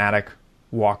 1 dramatic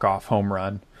walk-off home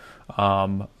run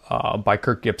by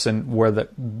Kirk Gibson, where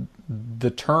the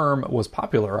term was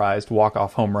popularized,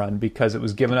 walk-off home run, because it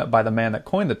was given up by the man that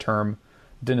coined the term,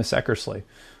 Dennis Eckersley.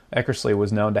 Eckersley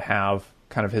was known to have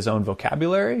kind of his own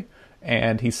vocabulary,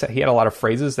 and he had a lot of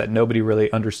phrases that nobody really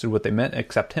understood what they meant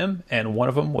except him, and one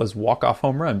of them was walk-off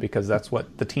home run, because that's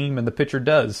what the team and the pitcher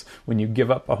does when you give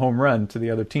up a home run to the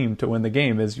other team to win the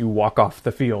game, is you walk off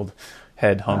the field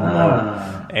head hung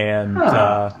low. And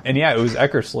yeah, it was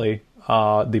Eckersley,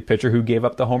 the pitcher who gave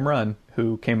up the home run,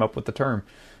 who came up with the term.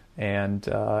 And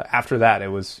after that, it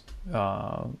was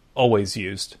always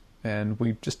used. And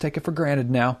we just take it for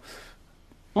granted now.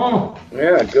 Oh.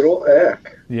 Yeah, good old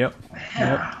Eck. Yep.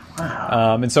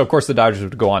 Wow. And so, of course, the Dodgers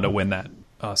would go on to win that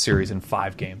series in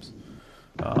 5 games.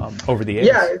 Over the A's.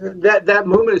 Yeah, that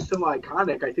moment is so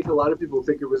iconic. I think a lot of people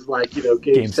think it was like,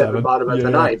 game 7, bottom of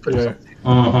the ninth or something.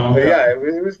 Yeah,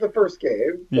 it was the first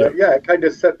game. But yeah, it kind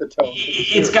of set the tone.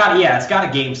 It's got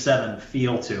a game 7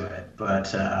 feel to it.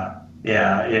 But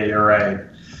yeah, you're right.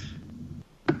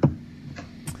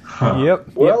 Huh. Yep.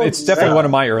 It's definitely one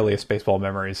of my earliest baseball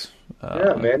memories.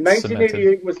 Yeah, man.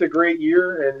 1988 was a great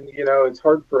year, and it's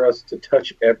hard for us to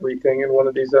touch everything in one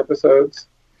of these episodes.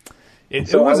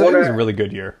 It was a really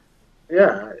good year.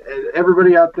 Yeah,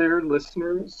 everybody out there,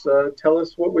 listeners, tell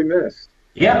us what we missed.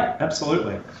 Yeah,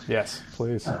 absolutely. Yes,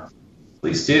 please.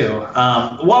 Please do. Well,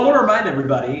 I want to remind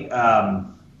everybody,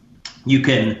 you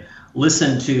can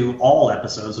listen to all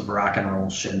episodes of Rock and Roll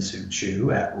Shinsu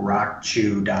Chew at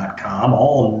rockchew.com,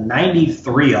 all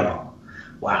 93 of them.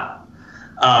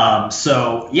 Wow.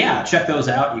 So, yeah, check those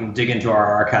out. You can dig into our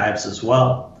archives as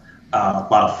well. A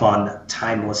lot of fun,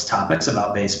 timeless topics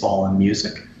about baseball and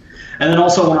music. And then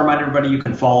also I want to remind everybody you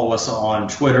can follow us on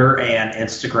Twitter and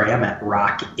Instagram at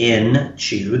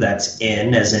RockInChew. That's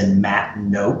in as in Matt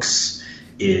Noakes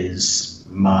is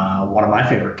one of my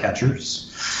favorite catchers.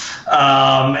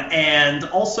 And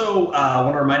also I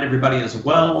want to remind everybody as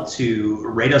well to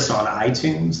rate us on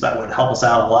iTunes. That would help us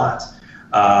out a lot.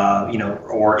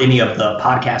 Or any of the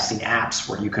podcasting apps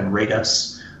where you can rate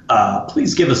us.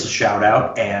 Please give us a shout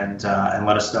out and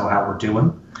let us know how we're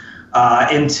doing.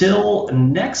 Until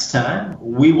next time,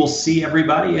 we will see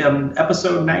everybody in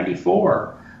episode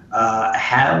 94.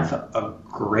 Have a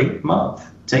great month.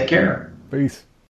 Take care. Peace.